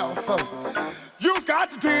yourself. You got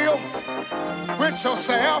to deal with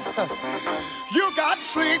yourself. You got to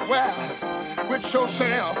sleep well with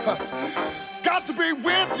yourself. Got to be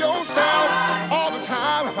with yourself all the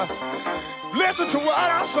time. Listen to what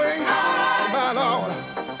I say, my Lord.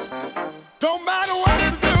 Don't matter what you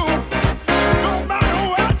do. Don't matter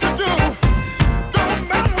what you do. Don't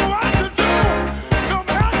matter what you do. Don't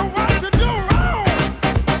matter what you do wrong.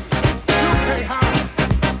 You can't hide.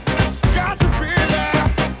 Got to be there.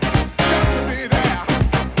 Got to be there.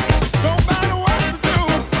 Don't matter what you do.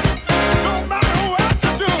 Don't matter what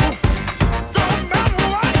you do. Don't matter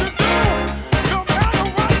what you do. Don't matter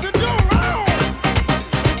what you do wrong.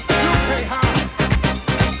 You can't hide.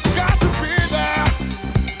 Got to be there.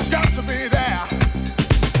 Got to be there.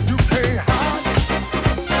 You can't hide.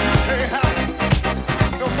 You can't hide.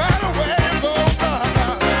 No matter where you go, brother,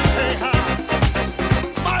 you can't hide.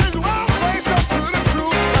 Might as well face up to the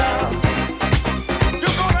truth now.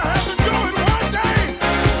 You're gonna have to do it one day.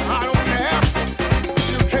 I don't care.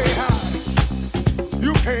 You can't hide.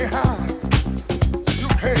 You can't hide. You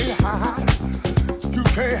can't hide. You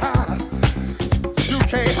can't hide. You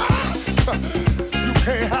can't hide. You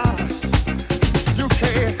can't hide. You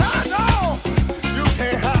can't hide. No, you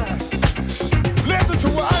can't hide. Listen to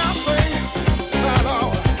what I say, my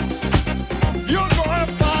Lord. You're gonna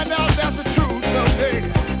find out that's the truth someday.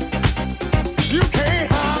 You can't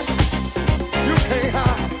hide. You can't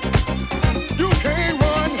hide. You can't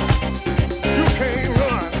run. You can't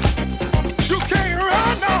run. You can't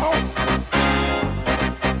run, no.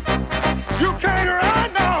 You can't run,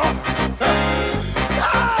 no.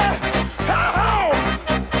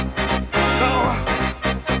 No.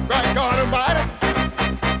 Right, God Almighty.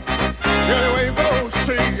 Anyway you go,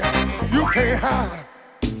 see, you can't hide.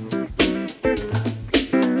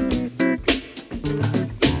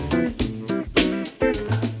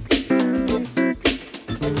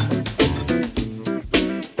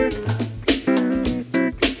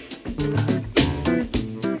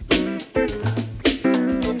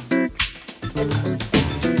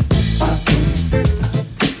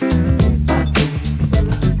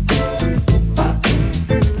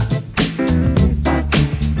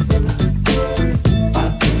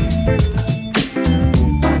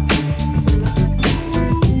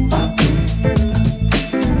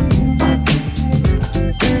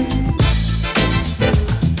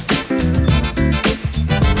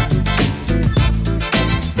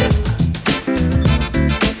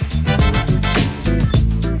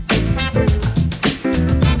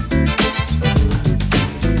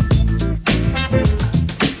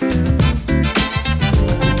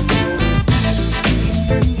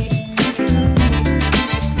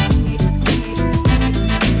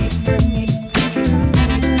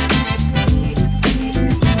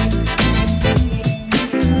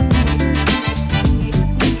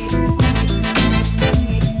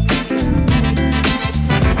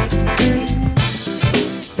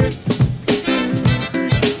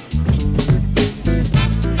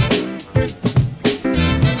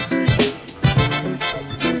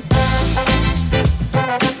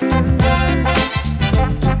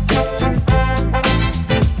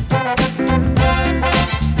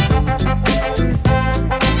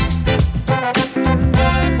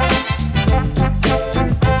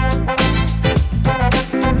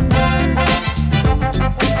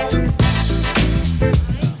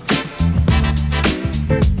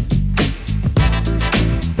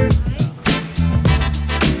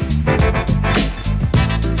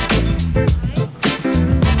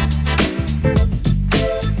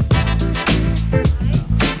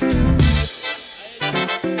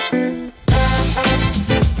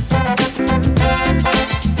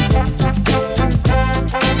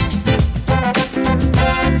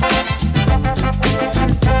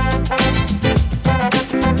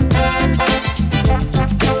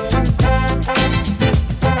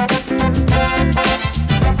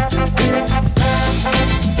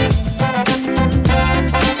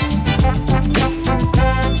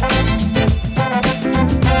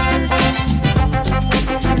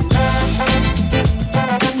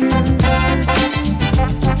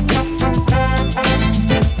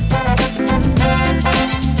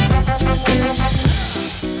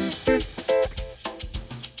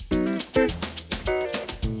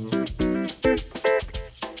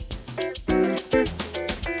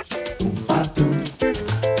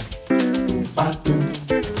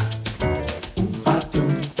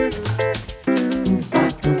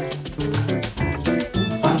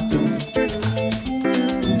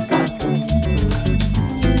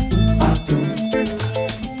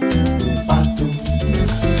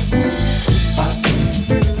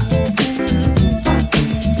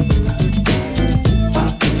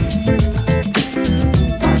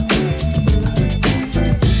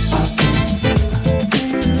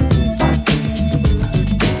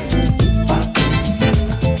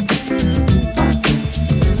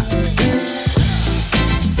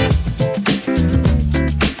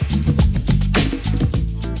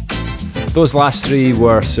 Those last three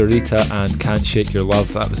were Sarita and Can't Shake Your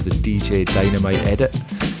Love. That was the DJ Dynamite edit.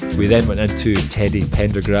 We then went into Teddy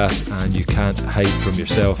Pendergrass and You Can't Hide From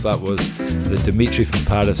Yourself. That was the Dimitri from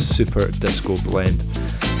Paris Super Disco blend.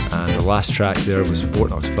 And the last track there was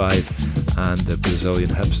Fort Knox 5 and the Brazilian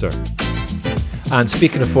Hipster. And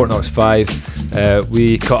speaking of Fort Knox 5,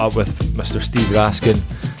 we caught up with Mr. Steve Raskin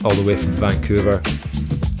all the way from Vancouver.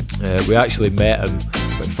 We actually met him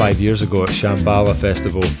about 5 years ago at Shambhala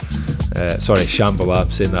Festival. Shambhala,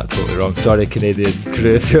 I'm saying that totally wrong. Sorry, Canadian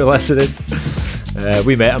crew, if you're listening.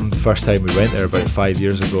 We met him the first time we went there about 5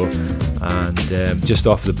 years ago, and just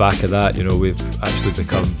off the back of that, you know, we've actually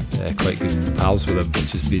become quite good pals with him,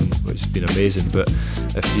 which has been amazing. But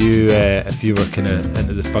if you were kind of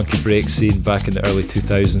into the funky break scene back in the early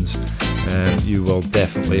 2000s, you will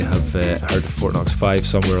definitely have heard of Fort Knox 5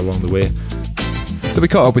 somewhere along the way. So we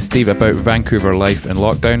caught up with Steve about Vancouver life in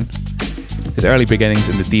lockdown, his early beginnings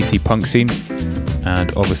in the DC punk scene,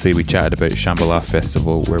 and obviously we chatted about Shambhala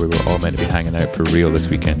Festival, where we were all meant to be hanging out for real this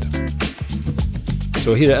weekend.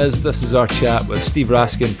 So here it is. This is our chat with Steve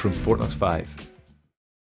Raskin from Fort Knox 5.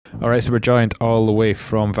 Alright, so we're joined all the way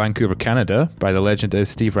from Vancouver, Canada, by the legend is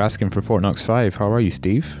Steve Raskin from Fort Knox 5. How are you,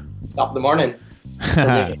 Steve? Top of the morning.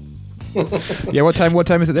 Yeah, what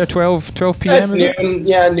time is it there? 12 p.m. is it? Noon.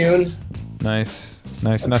 Yeah, noon. Nice.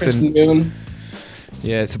 Nothing. Noon.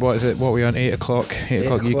 Yeah, so what is it? What are we on? 8 o'clock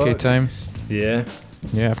UK time? Yeah.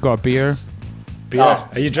 Yeah, I've got a beer. Are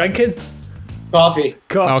you drinking? Coffee.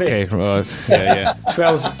 Okay, well, yeah.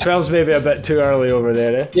 12's maybe a bit too early over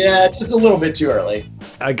there, eh? Yeah, it's a little bit too early.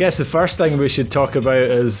 I guess the first thing we should talk about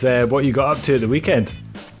is what you got up to at the weekend.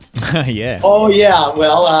 Yeah. Oh, yeah.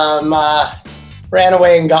 Well, ran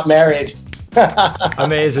away and got married.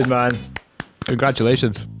 Amazing, man.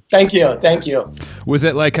 Congratulations. Thank you. Was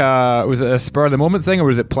it like a spur of the moment thing, or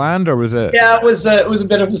was it planned, or was it? Yeah, it was a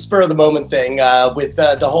bit of a spur of the moment thing with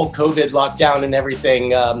the whole COVID lockdown and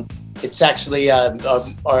everything. It's actually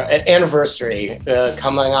our anniversary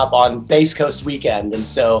coming up on Base Coast weekend, and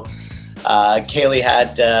so Kaylee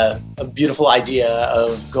had a beautiful idea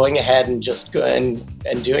of going ahead and just going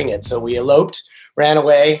and doing it. So we eloped, ran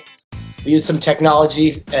away. We used some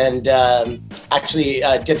technology and actually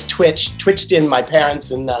did twitched in my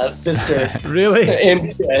parents and sister. Really?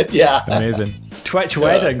 Into it, yeah. Amazing. Twitch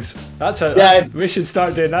weddings. We should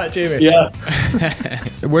start doing that, Jamie. Yeah.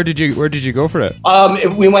 Where did you go for it?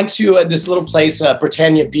 We went to this little place,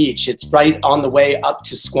 Britannia Beach. It's right on the way up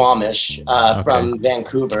to Squamish from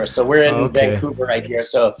Vancouver. So we're in Vancouver right here.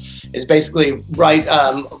 So it's basically right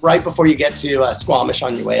before you get to Squamish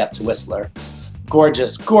on your way up to Whistler.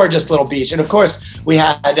 Gorgeous little beach. And of course we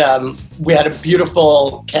had a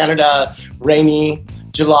beautiful Canada rainy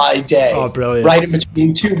July day. Oh, brilliant. Right in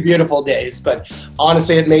between two beautiful days. But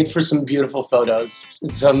honestly, it made for some beautiful photos.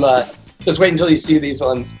 Just wait until you see these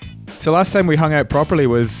ones. So last time we hung out properly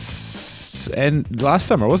was last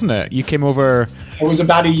summer, wasn't it? You came over. It was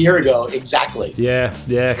about a year ago, exactly. Yeah,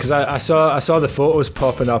 because I saw the photos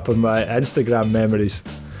popping up on my Instagram memories.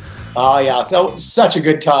 Oh yeah, that was such a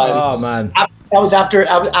good time. Oh man. That was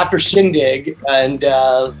after Shindig, and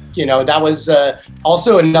that was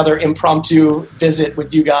also another impromptu visit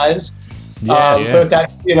with you guys. Yeah. But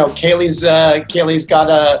that Kaylee's got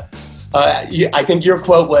I think your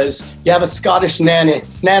quote was, "You have a Scottish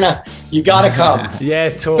Nana, you gotta come." Yeah,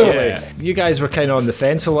 totally. Yeah. You guys were kind of on the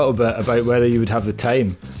fence a little bit about whether you would have the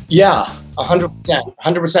time. Yeah,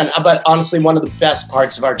 100%. But honestly, one of the best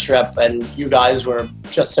parts of our trip, and you guys were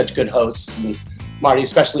just such good hosts. And Marty,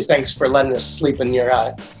 especially, thanks for letting us sleep in your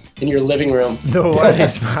living room. No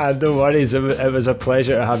worries, man. No worries. It was a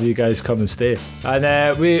pleasure to have you guys come and stay.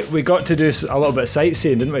 And we got to do a little bit of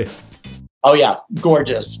sightseeing, didn't we? Oh yeah,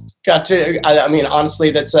 gorgeous. Got to. I mean,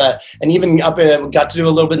 honestly, that's and even up. Got to do a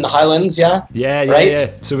little bit in the Highlands. Yeah. Yeah. Right?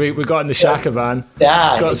 Yeah. So we got in the Shaka van.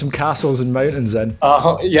 Yeah. Got some castles and mountains in.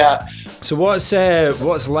 Yeah. So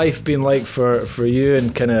what's life been like for you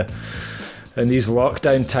and kind of in these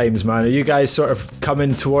lockdown times, man? Are you guys sort of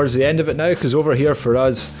coming towards the end of it now? Because over here for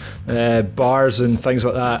us, bars and things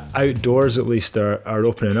like that, outdoors at least, are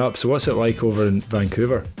opening up. So what's it like over in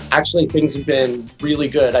Vancouver? Actually, things have been really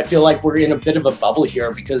good. I feel like we're in a bit of a bubble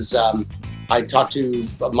here because I talked to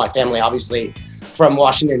my family, obviously, from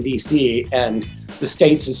Washington, D.C., and the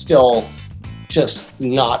States is still just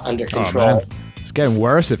not under control. Oh, man. It's getting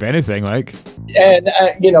worse, if anything, like. And,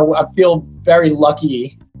 I feel very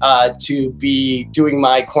lucky to be doing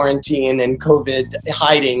my quarantine and COVID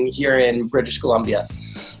hiding here in British Columbia.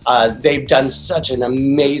 They've done such an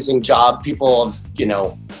amazing job. People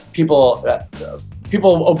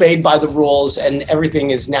obeyed by the rules, and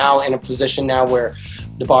everything is now in a position now where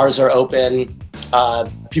the bars are open.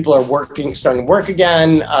 People are starting to work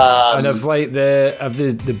again. And have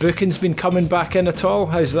the bookings been coming back in at all?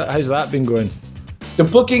 How's that been going? The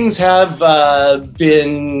bookings have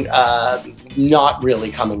been not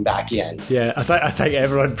really coming back in. Yeah, I think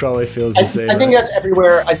everyone probably feels the same. I think that's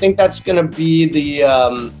everywhere. I think that's going to be the.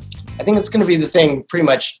 I think it's going to be the thing. Pretty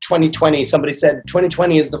much 2020. Somebody said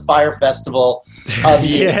 2020 is the Fire Festival of the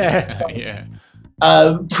year. Yeah.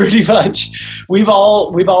 Pretty much, we've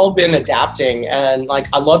all been adapting, and like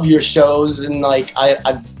I love your shows, and like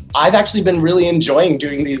I've actually been really enjoying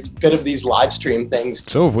doing these live stream things.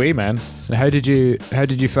 So have we, man. And how did you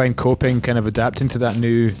find coping, kind of adapting to that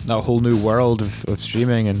whole new world of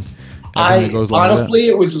streaming and everything that goes along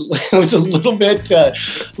honestly, with it was a little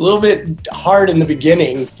bit hard in the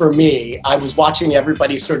beginning for me. I was watching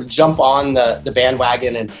everybody sort of jump on the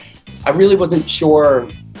bandwagon, and I really wasn't sure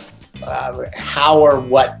how or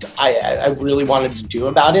what I really wanted to do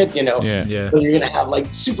about it, you know. Yeah. So you're gonna have like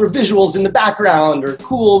super visuals in the background or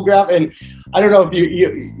cool graphic, and I don't know if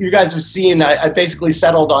you guys have seen. I basically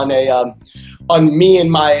settled on on me in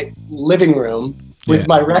my living room with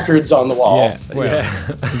my records on the wall. Yeah, well,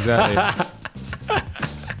 exactly.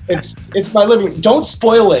 It's my living room. Don't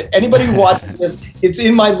spoil it. Anybody who watches this, it's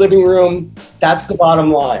in my living room. That's the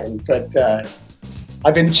bottom line. But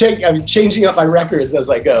I've been changing up my records as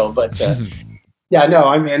I go. But yeah, no,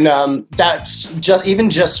 I mean, that's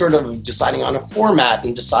just sort of deciding on a format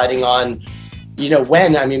and deciding on, you know,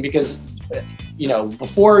 when. I mean, because, you know,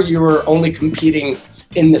 before you were only competing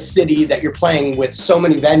in the city that you're playing with so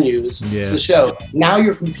many venues to the show. Now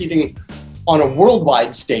you're competing on a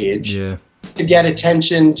worldwide stage to get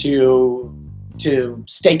attention, to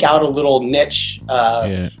stake out a little niche,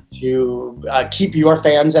 to keep your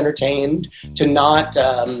fans entertained, to not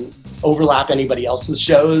overlap anybody else's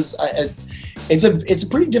shows. It's a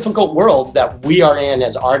pretty difficult world that we are in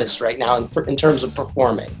as artists right now in terms of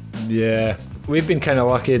performing. Yeah. We've been kind of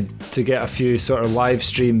lucky to get a few sort of live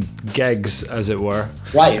stream gigs, as it were.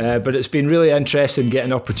 Right. But it's been really interesting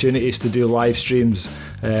getting opportunities to do live streams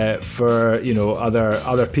for, you know,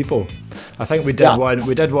 other people. I think we did one.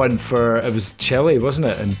 We did one for, it was Chile, wasn't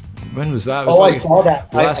it? And when was that? It was I saw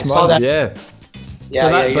that. Last I month. saw that.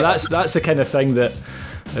 Yeah. But that's the kind of thing that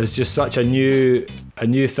is just such a new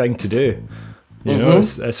thing to do. You know,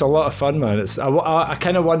 it's a lot of fun, man. I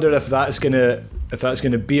kind of wonder if that's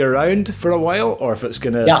gonna be around for a while, or if it's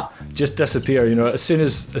gonna just disappear. You know, as soon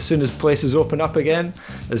as places open up again,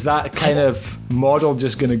 is that kind of model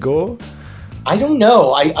just gonna go? I don't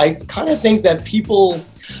know. I kind of think that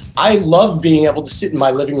I love being able to sit in my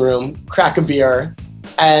living room, crack a beer,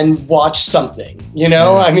 and watch something. You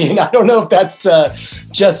know, I mean, I don't know if that's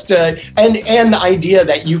just and the idea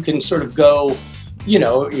that you can sort of go. You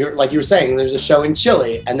know, like you were saying, there's a show in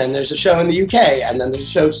Chile, and then there's a show in the UK, and then there's a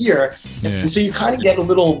show here. And so you kind of get a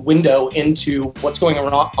little window into what's going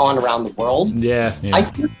on around the world. Yeah. I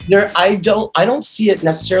think I don't see it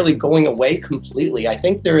necessarily going away completely. I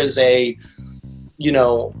think there is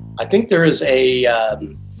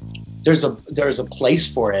there's a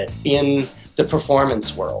place for it in the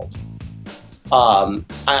performance world.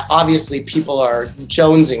 Obviously, people are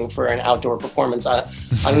jonesing for an outdoor performance. I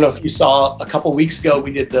don't know if you saw a couple weeks ago,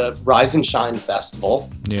 we did the Rise and Shine Festival.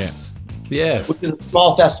 Yeah. Which is a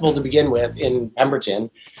small festival to begin with in Pemberton.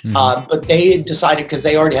 But they decided, because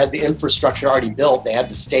they already had the infrastructure already built, they had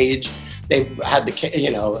the stage, they had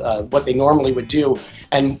the, what they normally would do.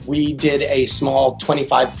 And we did a small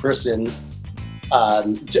 25-person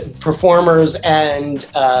performers and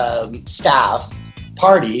staff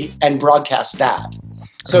party and broadcast that.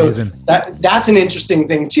 So that's an interesting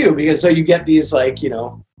thing too, because so you get these like, you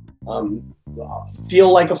know,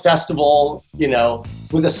 feel like a festival, you know,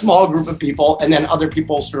 with a small group of people, and then other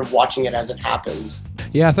people sort of watching it as it happens.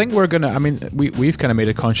 Yeah, I think we've kind of made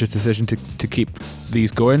a conscious decision to keep these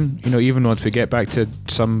going, you know, even once we get back to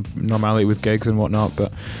some normality with gigs and whatnot.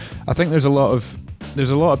 But I think there's a lot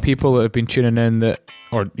of people that have been tuning in that,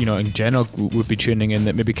 or, you know, in general would be tuning in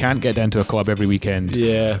that maybe can't get down to a club every weekend.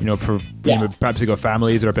 Yeah. You know, you know, perhaps they got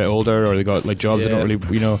families that are a bit older, or they got like jobs that don't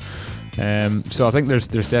really, you know. So I think there's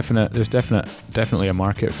definitely a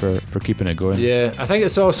market for keeping it going. Yeah, I think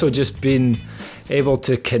it's also just been able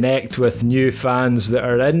to connect with new fans that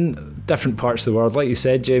are in different parts of the world. Like you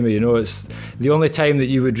said, Jamie, you know, it's the only time that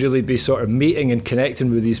you would really be sort of meeting and connecting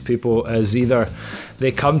with these people is either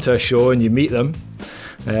they come to a show and you meet them,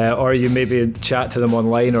 or you maybe chat to them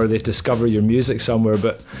online, or they discover your music somewhere.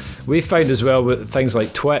 But we found as well with things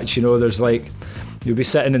like Twitch, you know, there's like, you'll be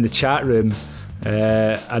sitting in the chat room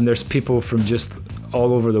and there's people from just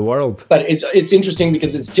all over the world. But it's interesting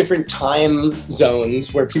because it's different time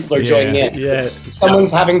zones where people are joining in. Yeah. So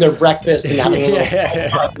someone's having their breakfast and having a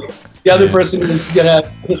little the other person is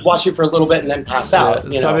gonna watch it for a little bit and then pass out.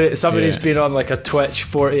 You know? Somebody's been on like a Twitch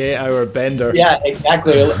 48-hour bender. Yeah,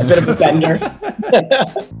 exactly. A bit of a bender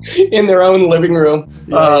in their own living room.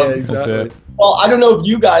 Exactly. Well, I don't know if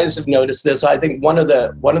you guys have noticed this. I think one of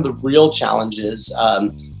the real challenges.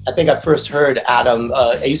 I think I first heard Adam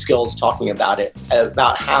A-Skills talking about it,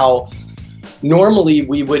 about how normally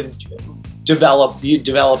we would develop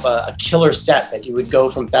a killer set that you would go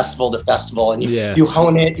from festival to festival, and you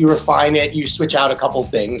hone it, you refine it, you switch out a couple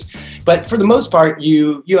things. But for the most part,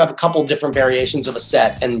 you have a couple different variations of a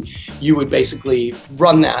set, and you would basically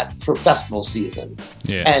run that for festival season.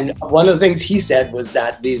 Yeah. And one of the things he said was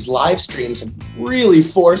that these live streams have really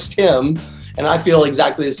forced him, and I feel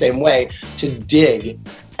exactly the same way, to dig.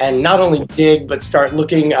 And not only dig, but start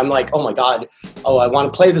looking. I'm like, oh my God, I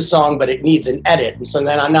want to play the song, but it needs an edit. And so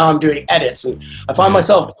then now I'm doing edits. And I find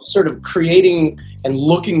myself sort of creating and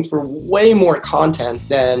looking for way more content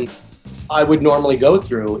than I would normally go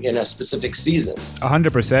through in a specific season.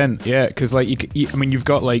 100%, yeah. Because like you've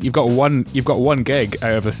got one gig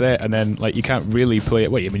out of a set, and then like you can't really play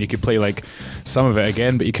it. You could play like some of it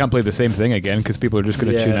again, but you can't play the same thing again because people are just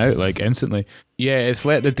going to tune out like instantly. Yeah, it's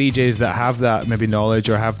let the DJs that have that maybe knowledge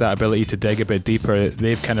or have that ability to dig a bit deeper.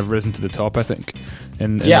 They've kind of risen to the top, I think,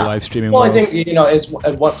 in the live streaming world. I think it's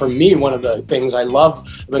what for me one of the things I've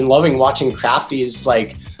been loving watching Crafty's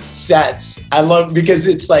like sets. I love because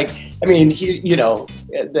it's like. I mean,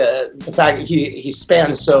 the fact he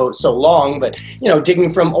spans so long, but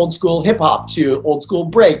digging from old school hip hop to old school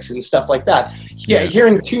breaks and stuff like that. Yeah,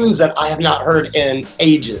 hearing tunes that I have not heard in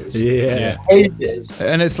ages. Yeah. Ages.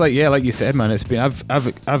 And it's like like you said, man. It's been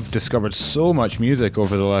I've discovered so much music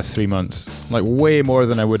over the last 3 months, like way more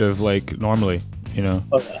than I would have like normally.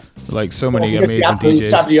 Okay. Like so many amazing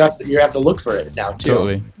DJs. You have to look for it now too.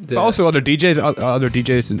 Totally. But also other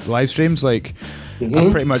DJs in live streams like. Mm-hmm.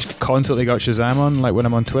 I've pretty much constantly got Shazam on, like when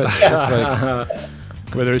I'm on Twitch. Like,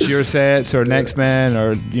 whether it's your sets or Next Man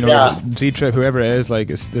or Z-Trip, whoever it is, like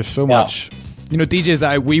there's so much. DJs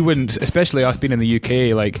that we wouldn't, especially us being in the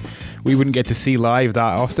UK, like we wouldn't get to see live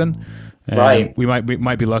that often. Right. We might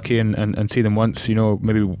be lucky and see them once,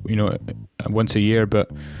 maybe once a year,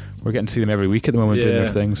 but we're getting to see them every week at the moment doing their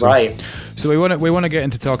thing. So. Right. So we want to get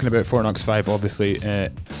into talking about Fort Knox 5. Obviously,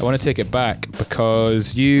 I want to take it back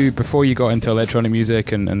because before you got into electronic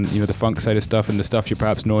music and the funk side of stuff and the stuff you're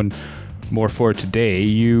perhaps known more for today,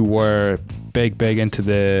 you were big into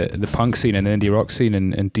the punk scene and the indie rock scene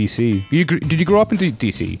in DC. Did you grow up in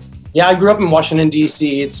DC? Yeah, I grew up in Washington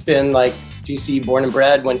DC. It's been like DC, born and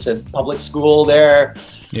bred. Went to public school there.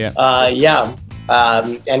 Yeah.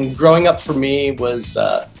 And growing up for me was.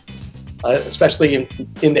 Especially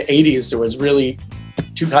in the 80s, there was really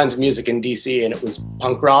two kinds of music in DC, and it was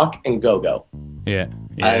punk rock and go-go. Yeah,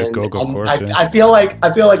 go-go, of course. I feel like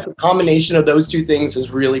the combination of those two things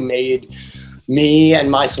has really made me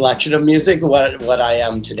and my selection of music what I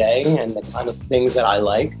am today, and the kind of things that I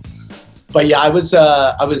like. But yeah, I was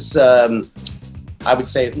I would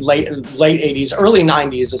say late 80s, early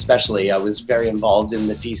 90s especially. I was very involved in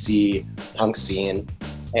the DC punk scene.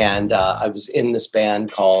 And I was in this band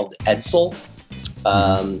called Edsel,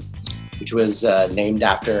 which was named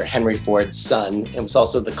after Henry Ford's son. It was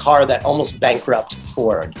also the car that almost bankrupted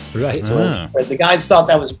Ford. Right. So the guys thought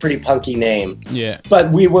that was a pretty punky name. Yeah. But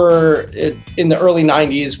we were, in the early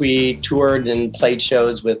 90s, we toured and played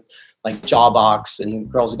shows with like Jawbox and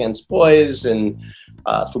Girls Against Boys and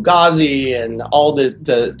Fugazi and all the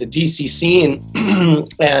DC scene.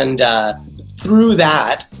 And through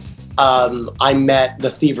that, I met the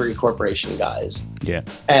Thievery Corporation guys. Yeah.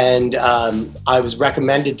 And I was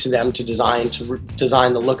recommended to them to design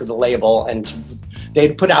the look of the label, and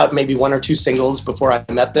they'd put out maybe 1 or 2 singles before I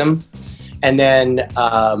met them. And then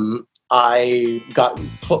I got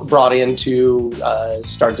brought in to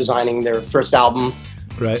start designing their first album,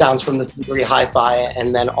 right. Sounds from the Thievery Hi-Fi,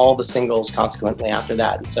 and then all the singles consequently after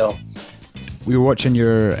that. So we were watching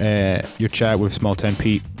your chat with Small Town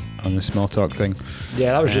Pete on the Small Talk thing.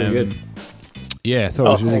 Yeah, that was really good. Yeah, I thought it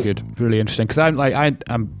was really good, really interesting. Because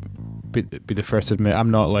I'm be the first to admit,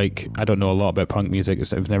 I'm not like, I don't know a lot about punk music.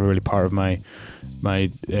 It was never really part of my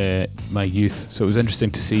youth. So it was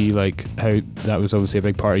interesting to see like how that was obviously a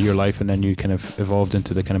big part of your life, and then you kind of evolved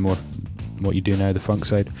into the kind of more what you do now, the funk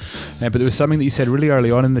side. But there was something that you said really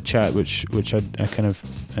early on in the chat, which I kind of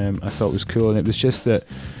I thought was cool, and it was just that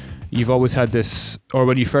you've always had this, or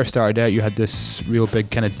when you first started out, you had this real big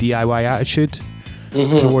kind of DIY attitude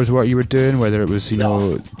towards what you were doing, whether it was,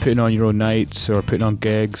 putting on your own nights or putting on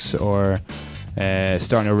gigs or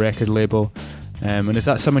starting a record label. And is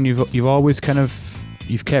that something you've always kind of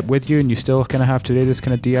you've kept with you, and you still kind of have today? This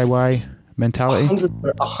kind of DIY mentality.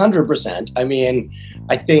 100%. I mean,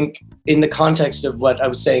 I think in the context of what I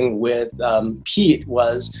was saying with Pete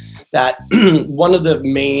was that one of the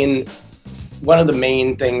main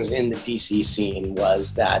things in the DC scene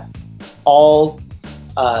was that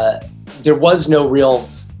there was no real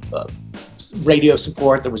radio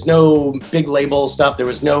support. There was no big label stuff. There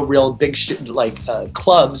was no real big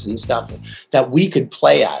clubs and stuff that we could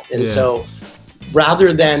play at. And so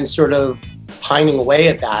rather than sort of pining away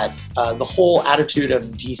at that, the whole attitude of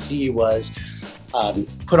DC was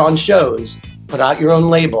put on shows, put out your own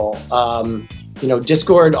label,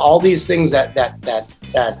 Discord, all these things that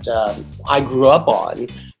I grew up on,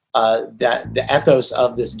 that the ethos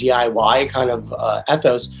of this DIY kind of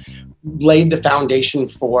ethos laid the foundation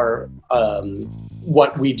for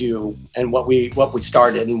what we do and what we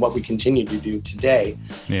started and what we continue to do today.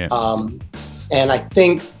 Yeah. And I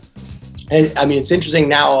think, I mean, it's interesting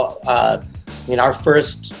now. Our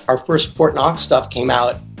first Fort Knox stuff came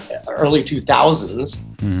out early 2000s.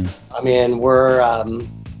 Mm-hmm. I mean, we're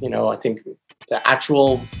I think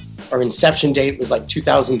our inception date was like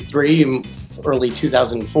 2003. Early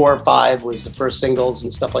 2004 or 5 was the first singles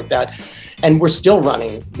and stuff like that. And we're still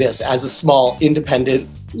running this as a small independent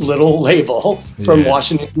little label from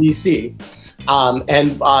Washington, D.C.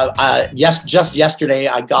 Just yesterday,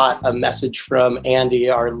 I got a message from Andy,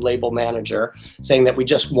 our label manager, saying that we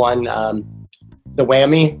just won the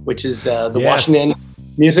Whammy, which is the Washington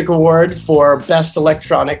Music Award for Best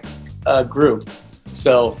Electronic Group.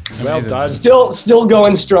 So well done. Still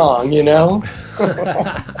going strong,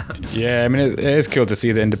 Yeah, I mean, it is cool to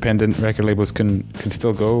see the independent record labels can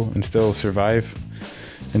still go and still survive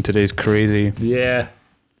in today's crazy. Yeah,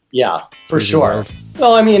 for crazy sure. world.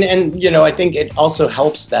 Well, I mean, and I think it also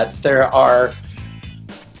helps that there are,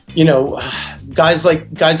 guys like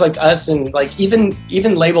us, and like even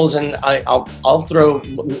labels, and I'll throw,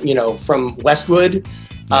 from Westwood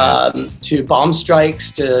to Bomb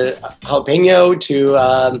Strikes to Jalapeno to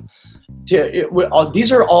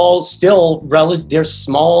these are all still they're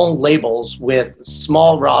small labels with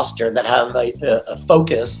small roster that have a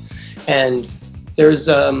focus, and there's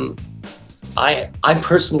I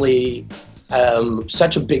personally am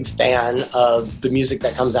such a big fan of the music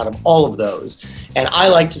that comes out of all of those, and I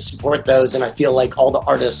like to support those, and I feel like all the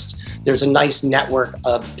artists, there's a nice network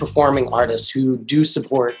of performing artists who do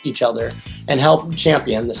support each other and help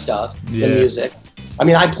champion the stuff, the music. I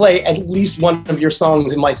mean, I play at least one of your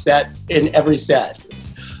songs in my set, in every set.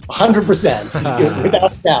 100%,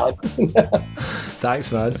 without doubt.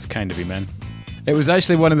 Thanks, man. That's kind of you, man. It was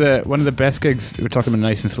actually one of the best gigs. We're talking about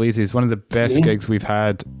Nice and Sleazy. It's one of the best gigs we've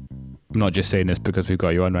had. I'm not just saying this because we've got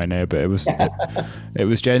you on right now, but it was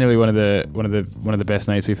genuinely one of the best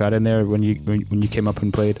nights we've had in there when you came up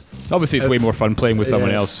and played. Obviously, it's way more fun playing with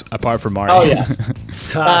someone else apart from Mari. Oh yeah,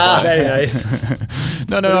 very nice.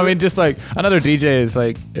 No. I mean, just like another DJ is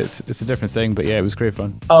like it's a different thing, but yeah, it was great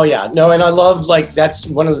fun. Oh yeah, no, and I love that's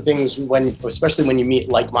one of the things especially when you meet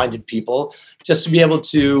like-minded people, just to be able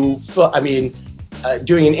to.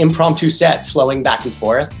 Doing an impromptu set, flowing back and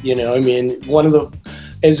forth.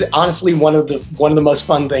 Is honestly one of the most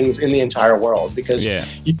fun things in the entire world, because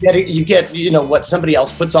you get what somebody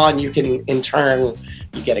else puts on, you can in turn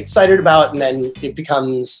you get excited about, and then it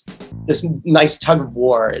becomes this nice tug of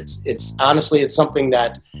war. It's honestly, it's something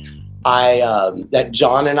that that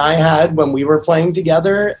John and I had when we were playing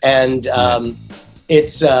together, and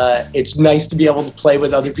it's nice to be able to play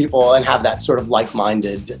with other people and have that sort of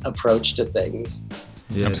like-minded approach to things.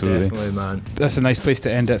 Yeah, absolutely, definitely, man. That's a nice place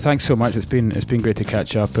to end it. Thanks so much. It's been great to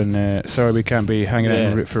catch up, and sorry we can't be hanging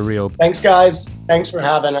out for real. Thanks, guys. Thanks for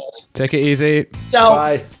having us. Take it easy. Ciao.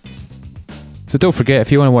 Bye. So don't forget,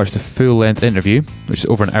 if you want to watch the full-length interview, which is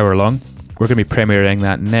over an hour long, we're going to be premiering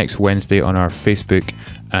that next Wednesday on our Facebook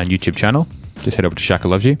and YouTube channel. Just head over to Shaka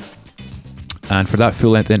Loves You. And for that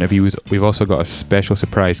full-length interview, we've also got a special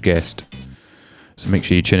surprise guest. So make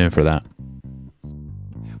sure you tune in for that.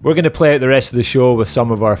 We're going to play out the rest of the show with some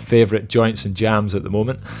of our favourite joints and jams at the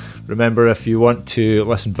moment. Remember, if you want to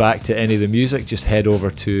listen back to any of the music, just head over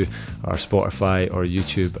to our Spotify or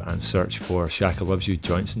YouTube and search for Shaka Loves You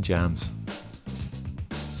Joints and Jams.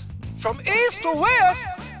 From east to west,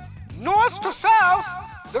 north to south,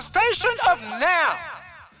 the station of now,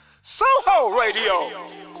 Soho Radio.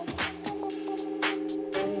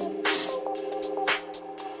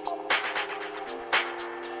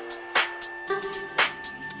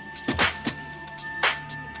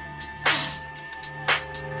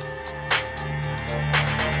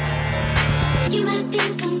 You might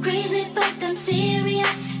think I'm crazy, but I'm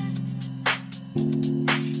serious.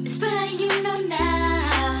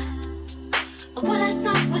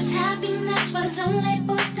 only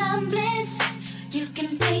for time bliss. You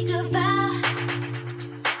can take a bow.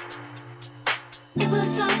 It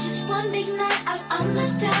was all just one big night out on the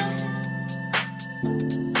town.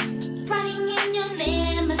 Riding in your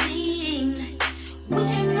limousine, we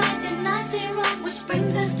turn right and I say wrong, which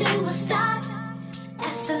brings us to a stop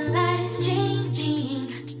as the light is changing.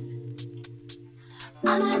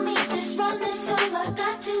 All my meter's running, so I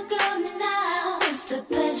got to go now. It's the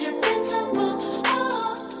pleasure principle.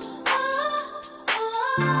 Oh, oh,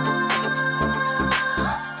 oh.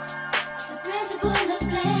 It's the principle of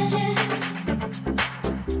pleasure.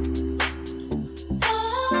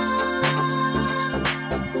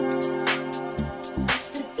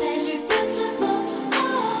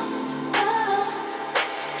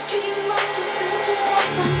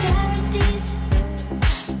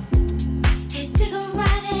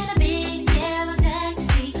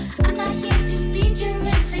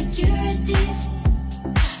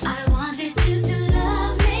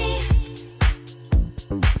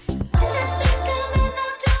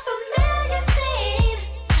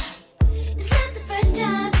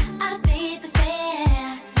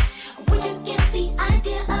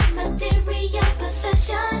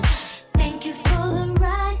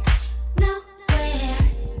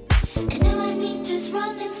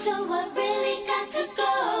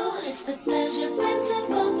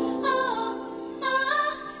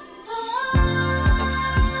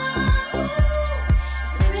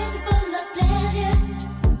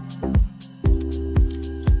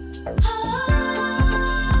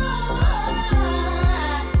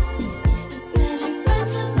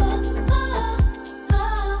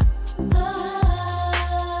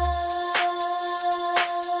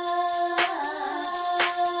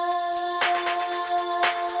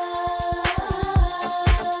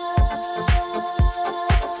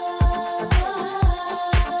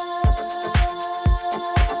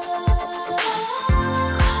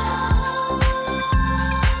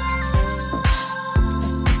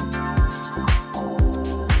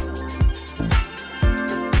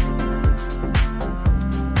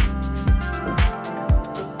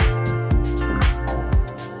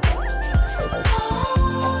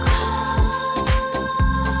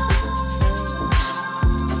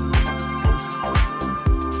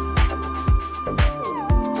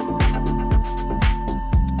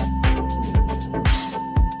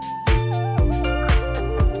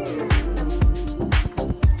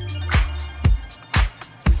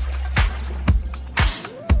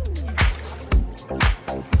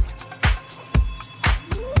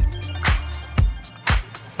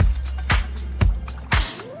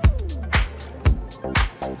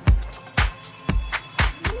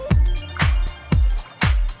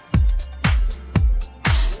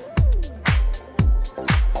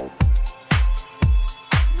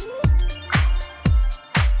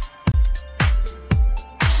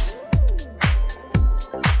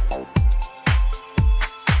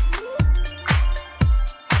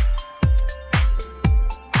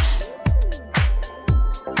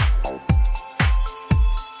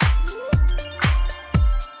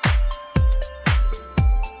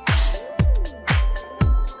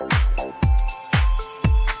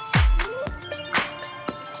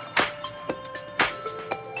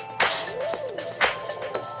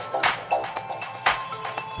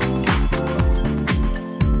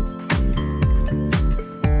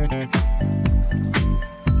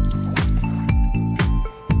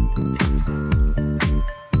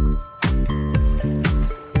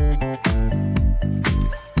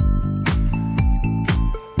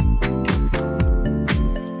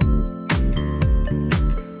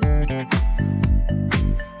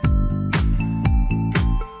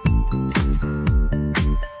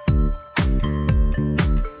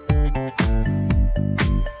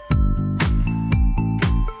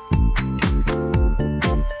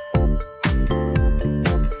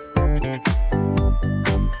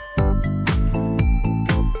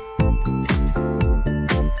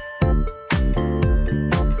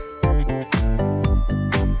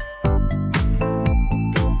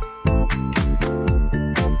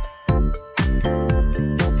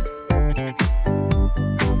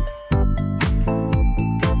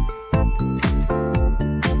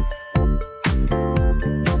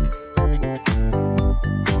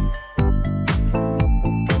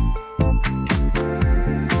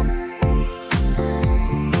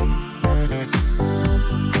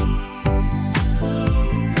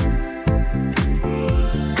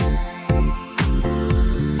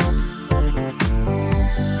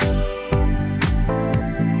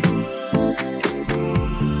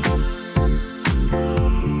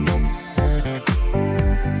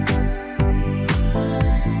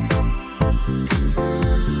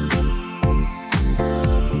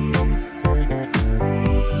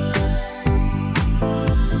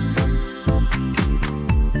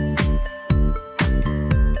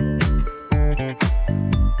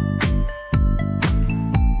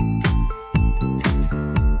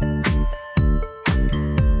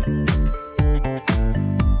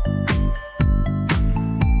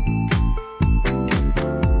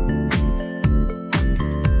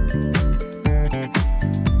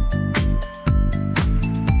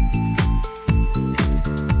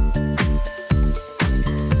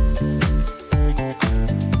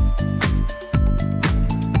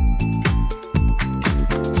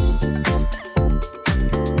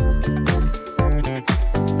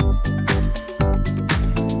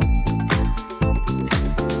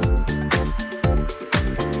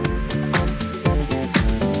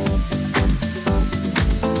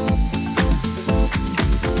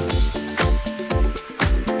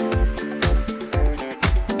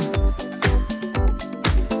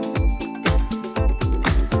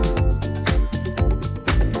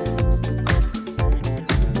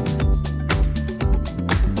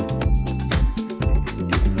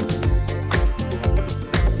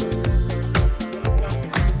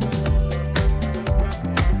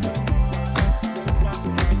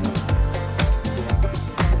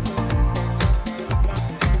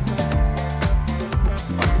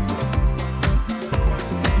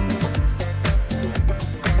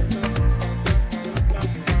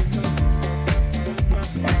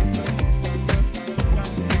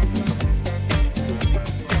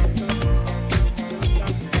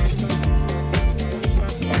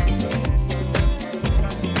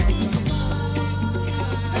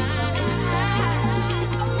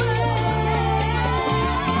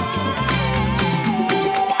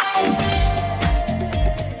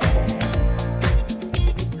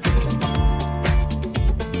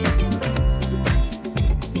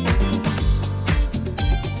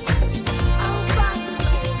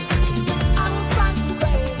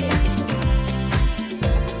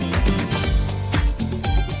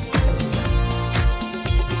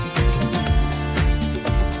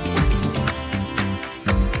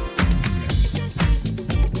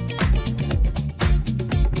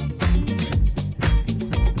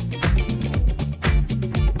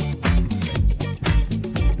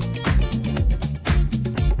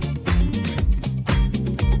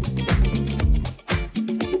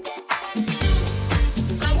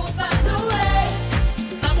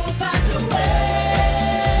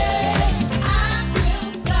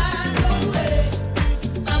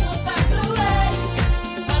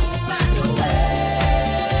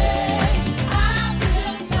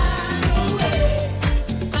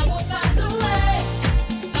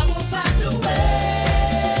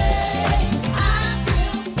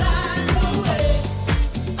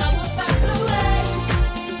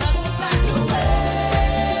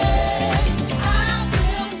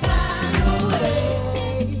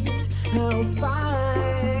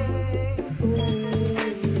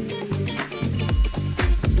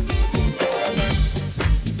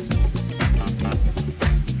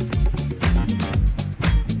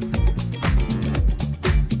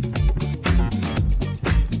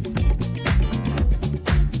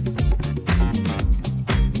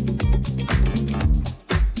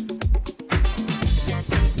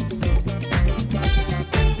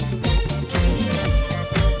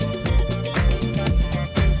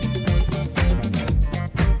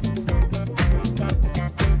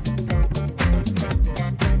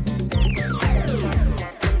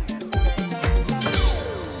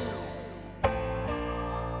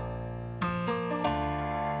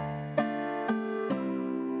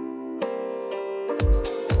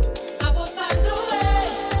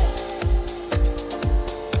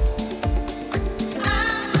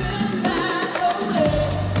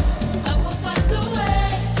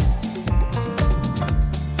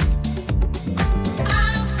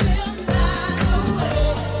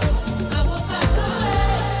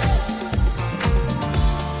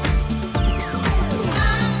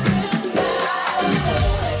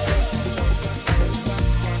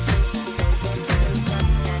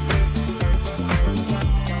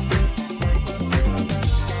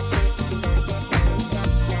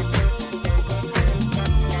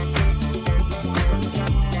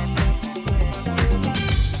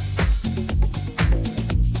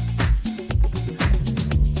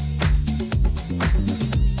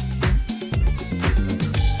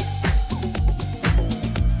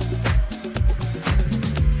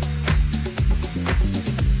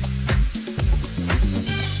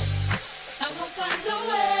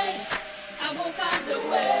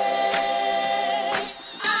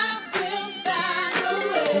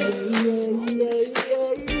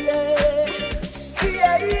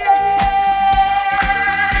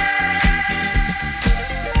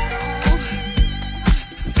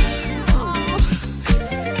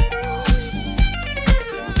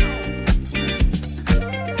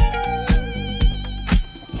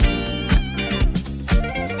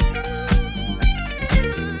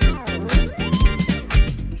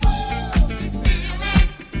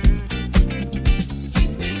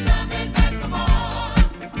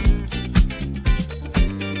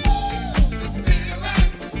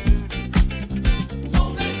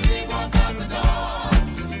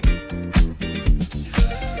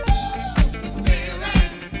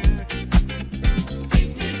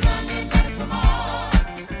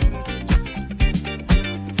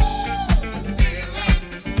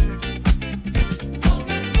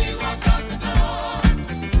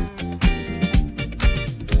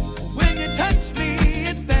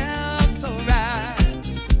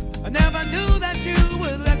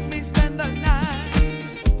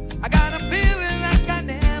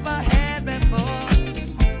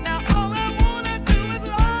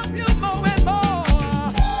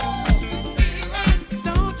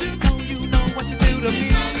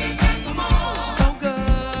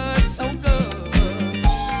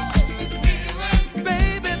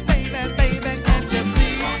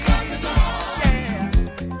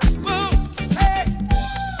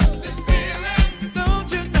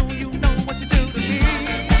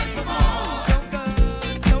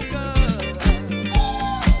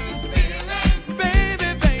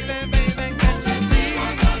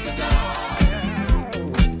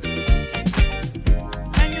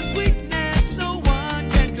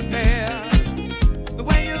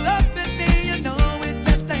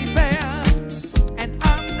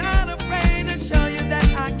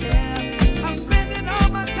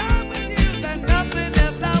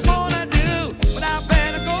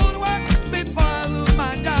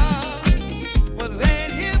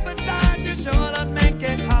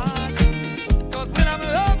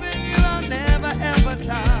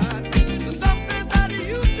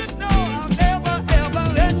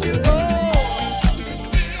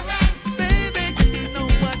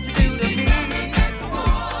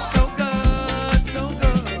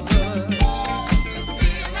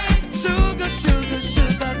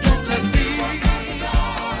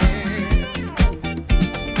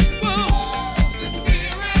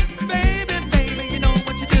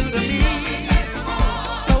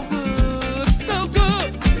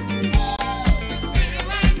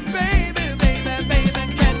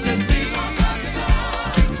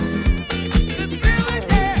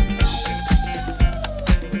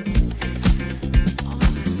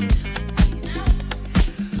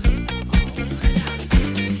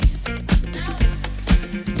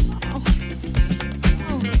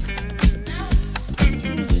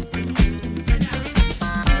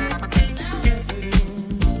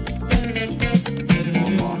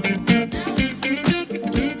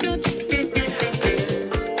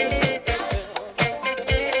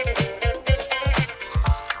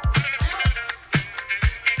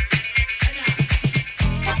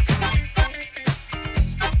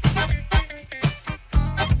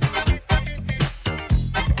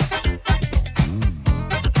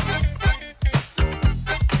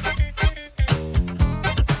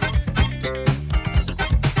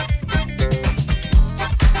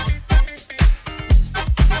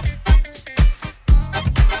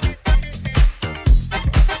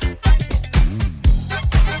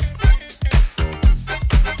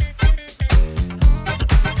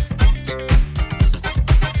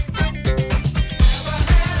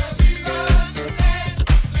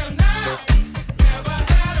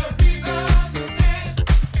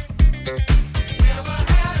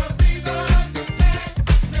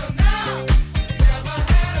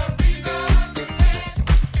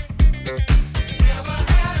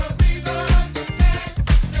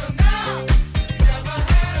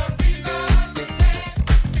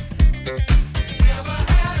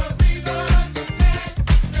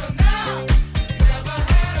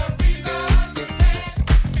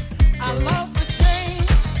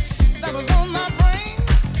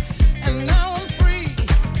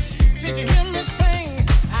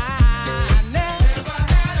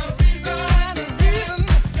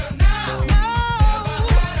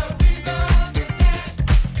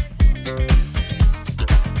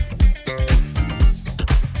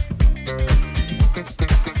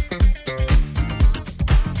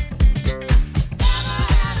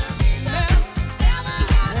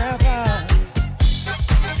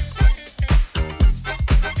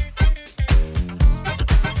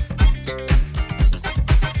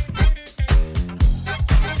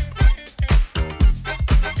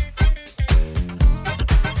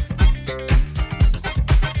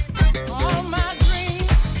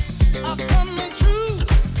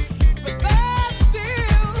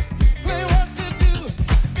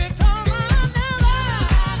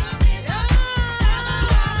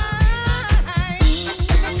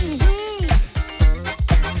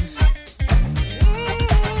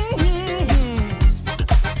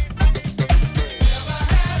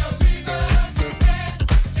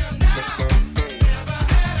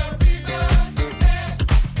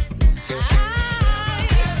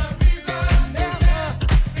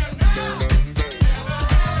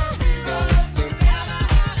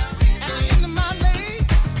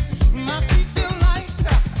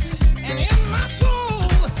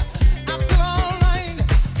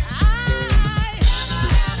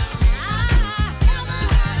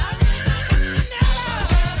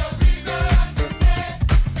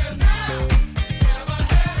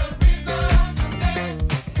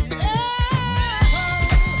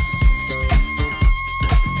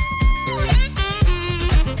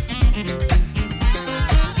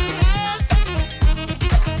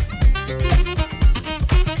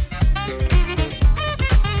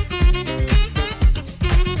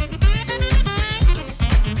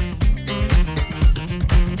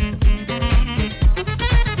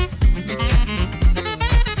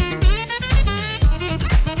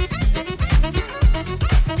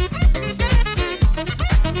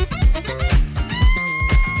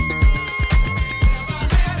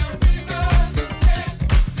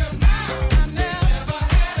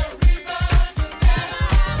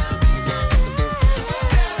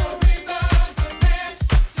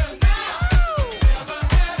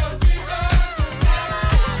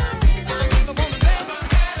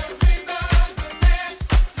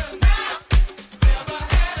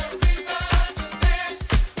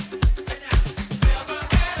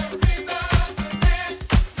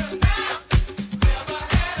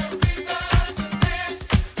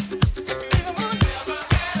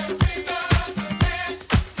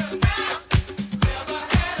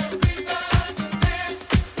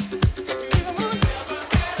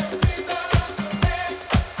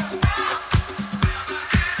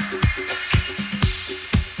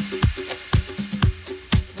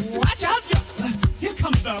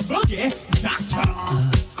 doctor.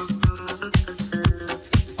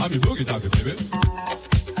 I'm your boogie doctor, baby.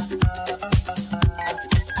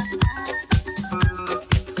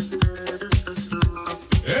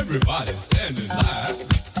 Everybody stand in line,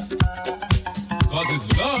 'cause it's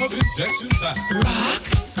love injection time. Rock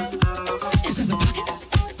is in the pocket.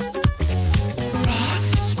 Rock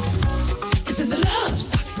is in the love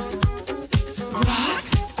socket. Rock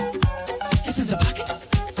is in the pocket.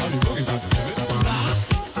 I'm your boogie doctor, baby. Rock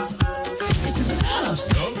is in the love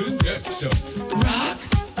socket. Love injection. Rock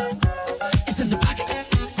is in the pocket.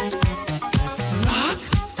 Rock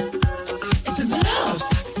is in the love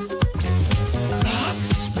socket. Rock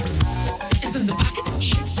is in the pocket.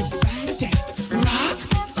 Shake your body down. Rock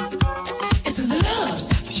is in the love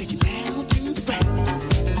socket. Shake it down to the ground.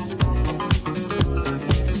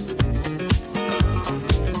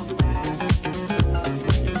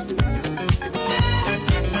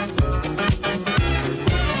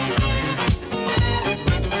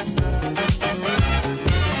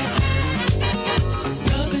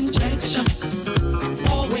 Love injection,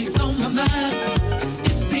 always on my mind.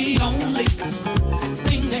 It's the only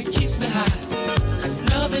thing that keeps me high.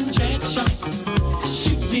 Love injection,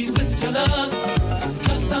 shoot me with your love,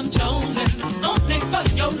 'cause I'm jonesing only for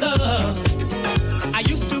your love. I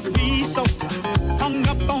used to be so hung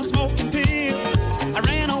up on smoking pills. I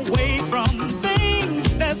ran away from things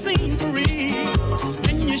that seemed for real.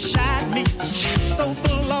 Then you shot me, so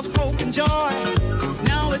full of hope and joy.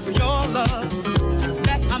 Now it's your love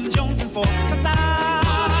that I'm jonesing for, 'cause I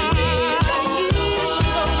need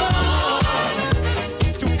your love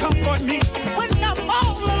to comfort me when I'm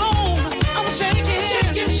all alone. I'm shaking,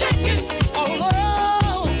 shaking, shaking all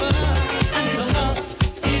over. I need a love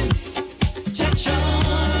injection,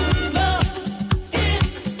 love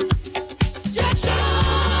injection.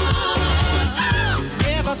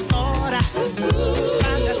 Never thought I'd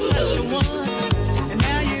find that special one, and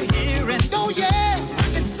now you're here, and oh yeah,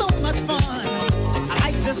 it's so much fun. I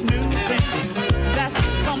like this new thing that's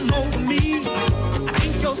come over me. I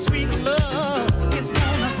think your sweet love is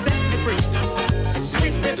gonna set me free.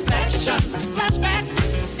 Sweet reflections, flashbacks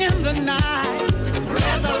in the night,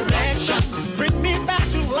 resurrection, bring me back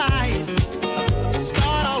to life.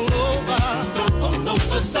 Start all over, start all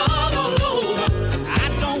over, start all over. I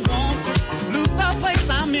don't want to lose the place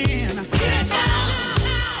I'm in. Get it now.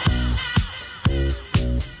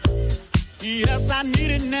 Yes, I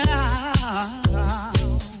need it now.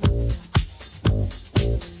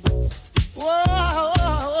 Whoa,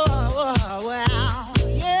 whoa, whoa, wow,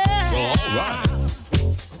 yeah. All right.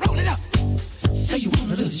 Roll it up. Say you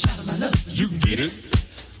want a little shot of my love. You can get it.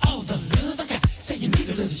 All the love I got. Say you need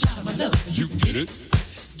a little shot of my love. You can get it.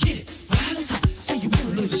 Get it. Right inside. Say you want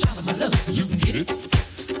a little shot of my love. You can get it.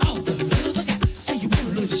 All the love I got. Say you want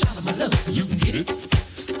a little shot of my love. You can get it.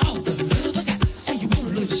 All the love I got. Say you want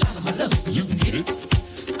a little shot of my love. You can get it.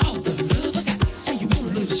 All the love I got. Say you want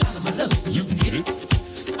a little shot of my love. You can get it.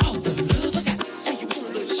 All the love I got. Say you want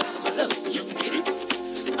a little shot of my love. You can get it.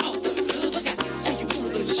 All the love I got. Say you want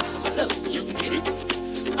a little shot of my love. You can get it.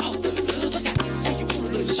 All the love I got. Say you want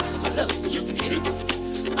a little shot of my love. You can get it.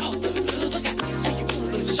 All the love I got. Say you want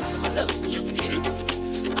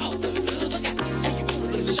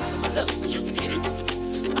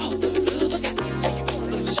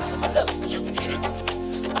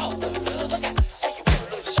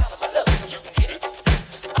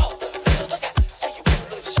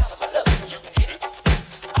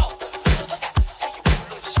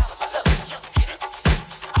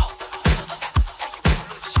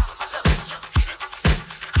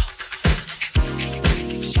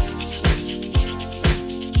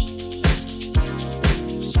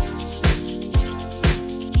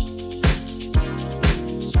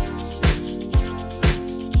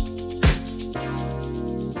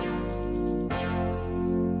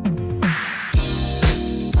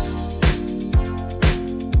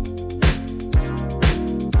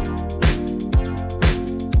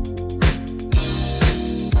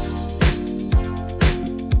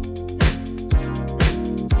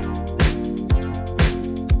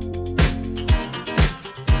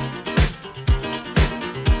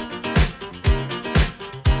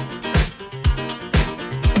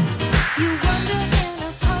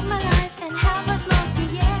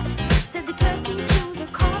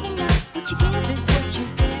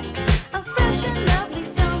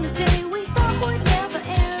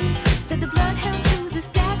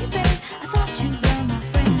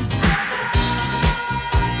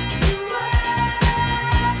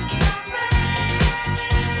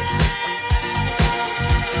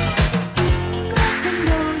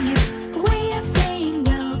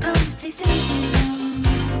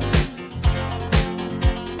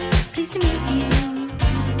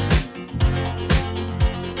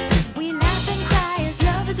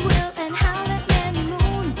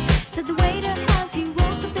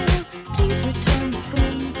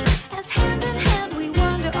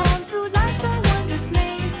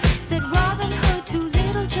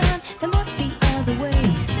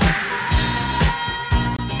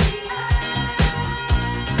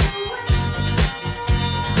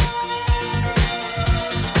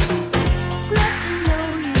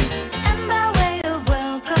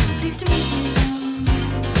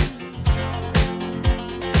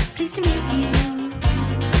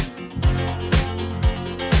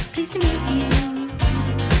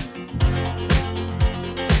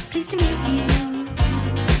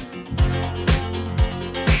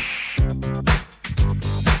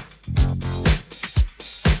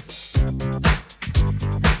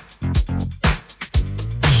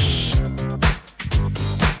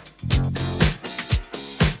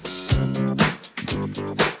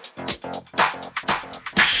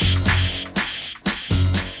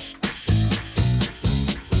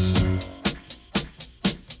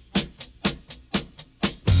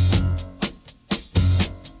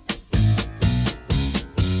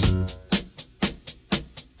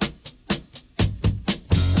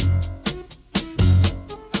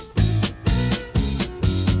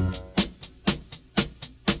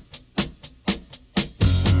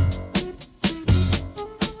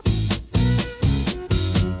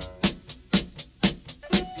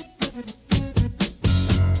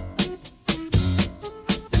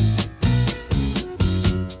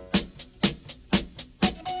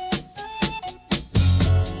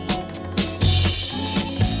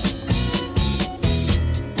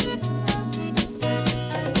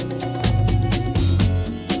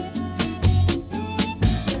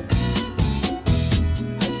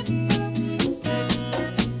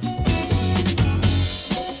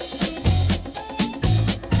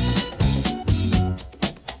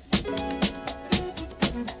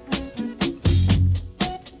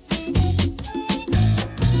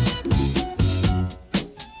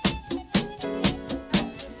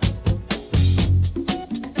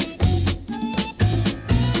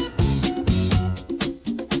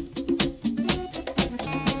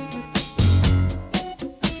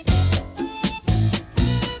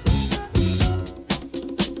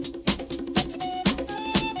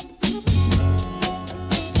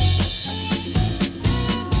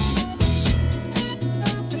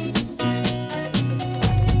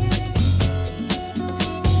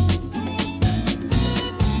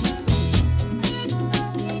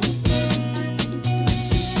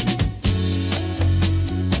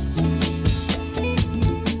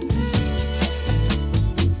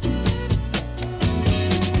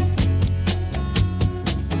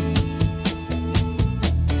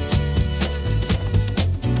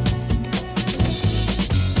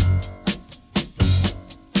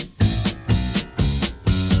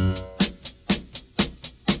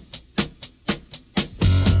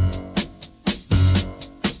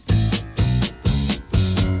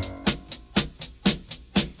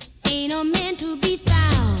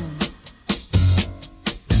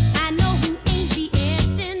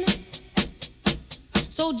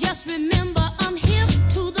Just remember I'm hip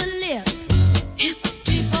to the lip.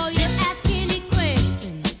 Before you ask any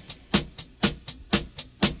questions,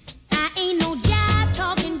 I ain't no jive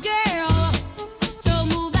talking girl, so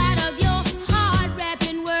move out of your hard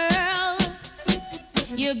rapping world.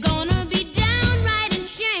 You're gonna be downright in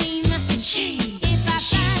shame if I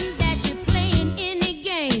find that you're playing any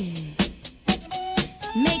game.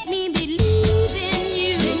 Make me believe in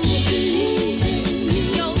you.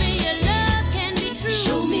 Show me your love can be true.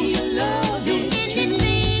 Show me your love is true.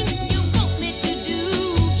 Anything you want me to do.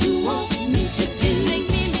 You want me to do. Make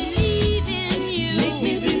me believe in you. Make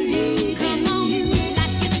me believe Come on, in you.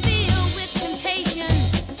 Like you feel with temptation.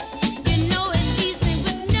 You know it leaves me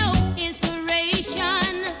with no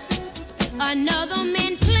inspiration. Another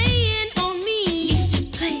man playing on me. He's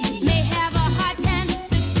just playing. May have a hard time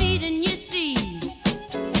succeeding, you see.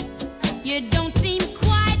 You don't seem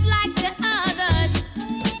quite like the others,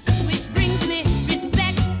 which brings me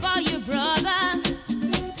respect for your brother.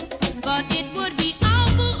 But it would be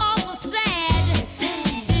awful, awful sad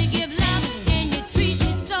to give love and you treat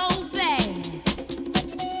me so bad.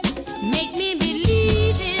 Make me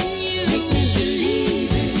believe in you. Make me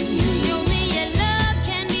believe in you. Show me your love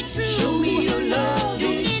can be true. Show me your love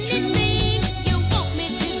is anything you want me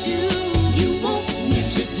to do. You want me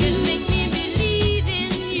to do. Just make me believe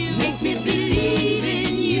in you. Make me believe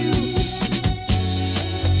in you.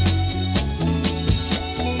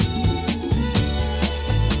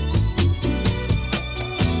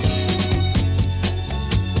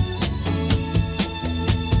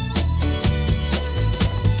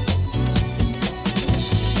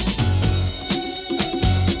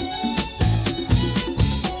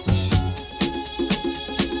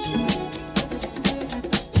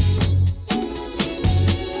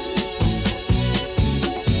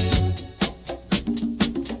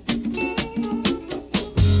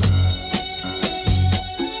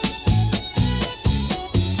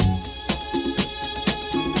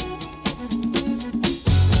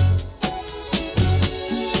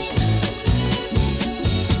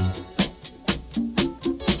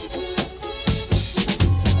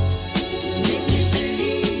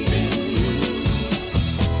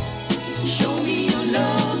 Show me your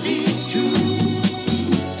love is true.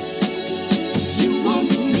 You want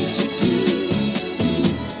me to do.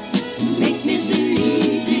 Make me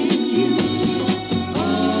believe in you.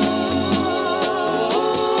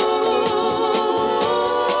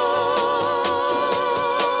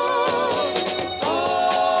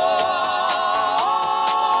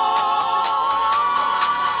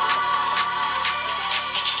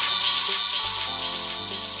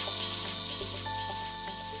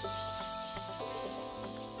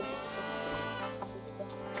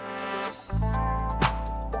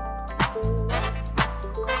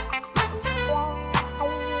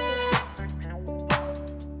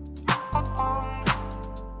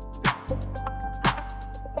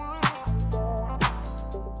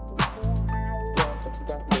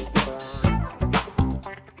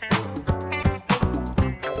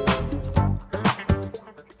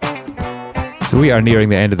 So we are nearing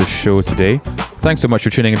the end of the show today. Thanks so much for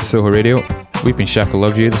tuning into Soho Radio. We've been Shaka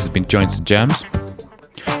Loves You. This has been Joints and Jams.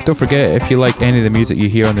 Don't forget, if you like any of the music you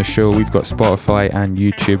hear on the show, we've got Spotify and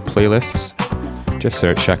YouTube playlists. Just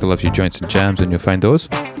search Shaka Loves You Joints and Jams and you'll find those.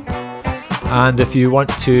 And if you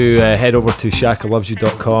want to head over to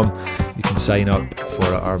shakalovesyou.com, you can sign up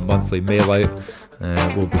for our monthly mail out.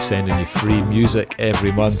 We'll be sending you free music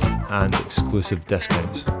every month and exclusive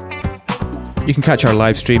discounts. You can catch our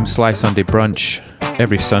live stream Sly Sunday Brunch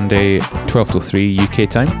every Sunday 12 till 3 UK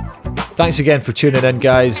time. Thanks again for tuning in,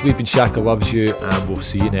 guys. We've been Shaka Loves You, and we'll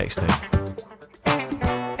see you next time.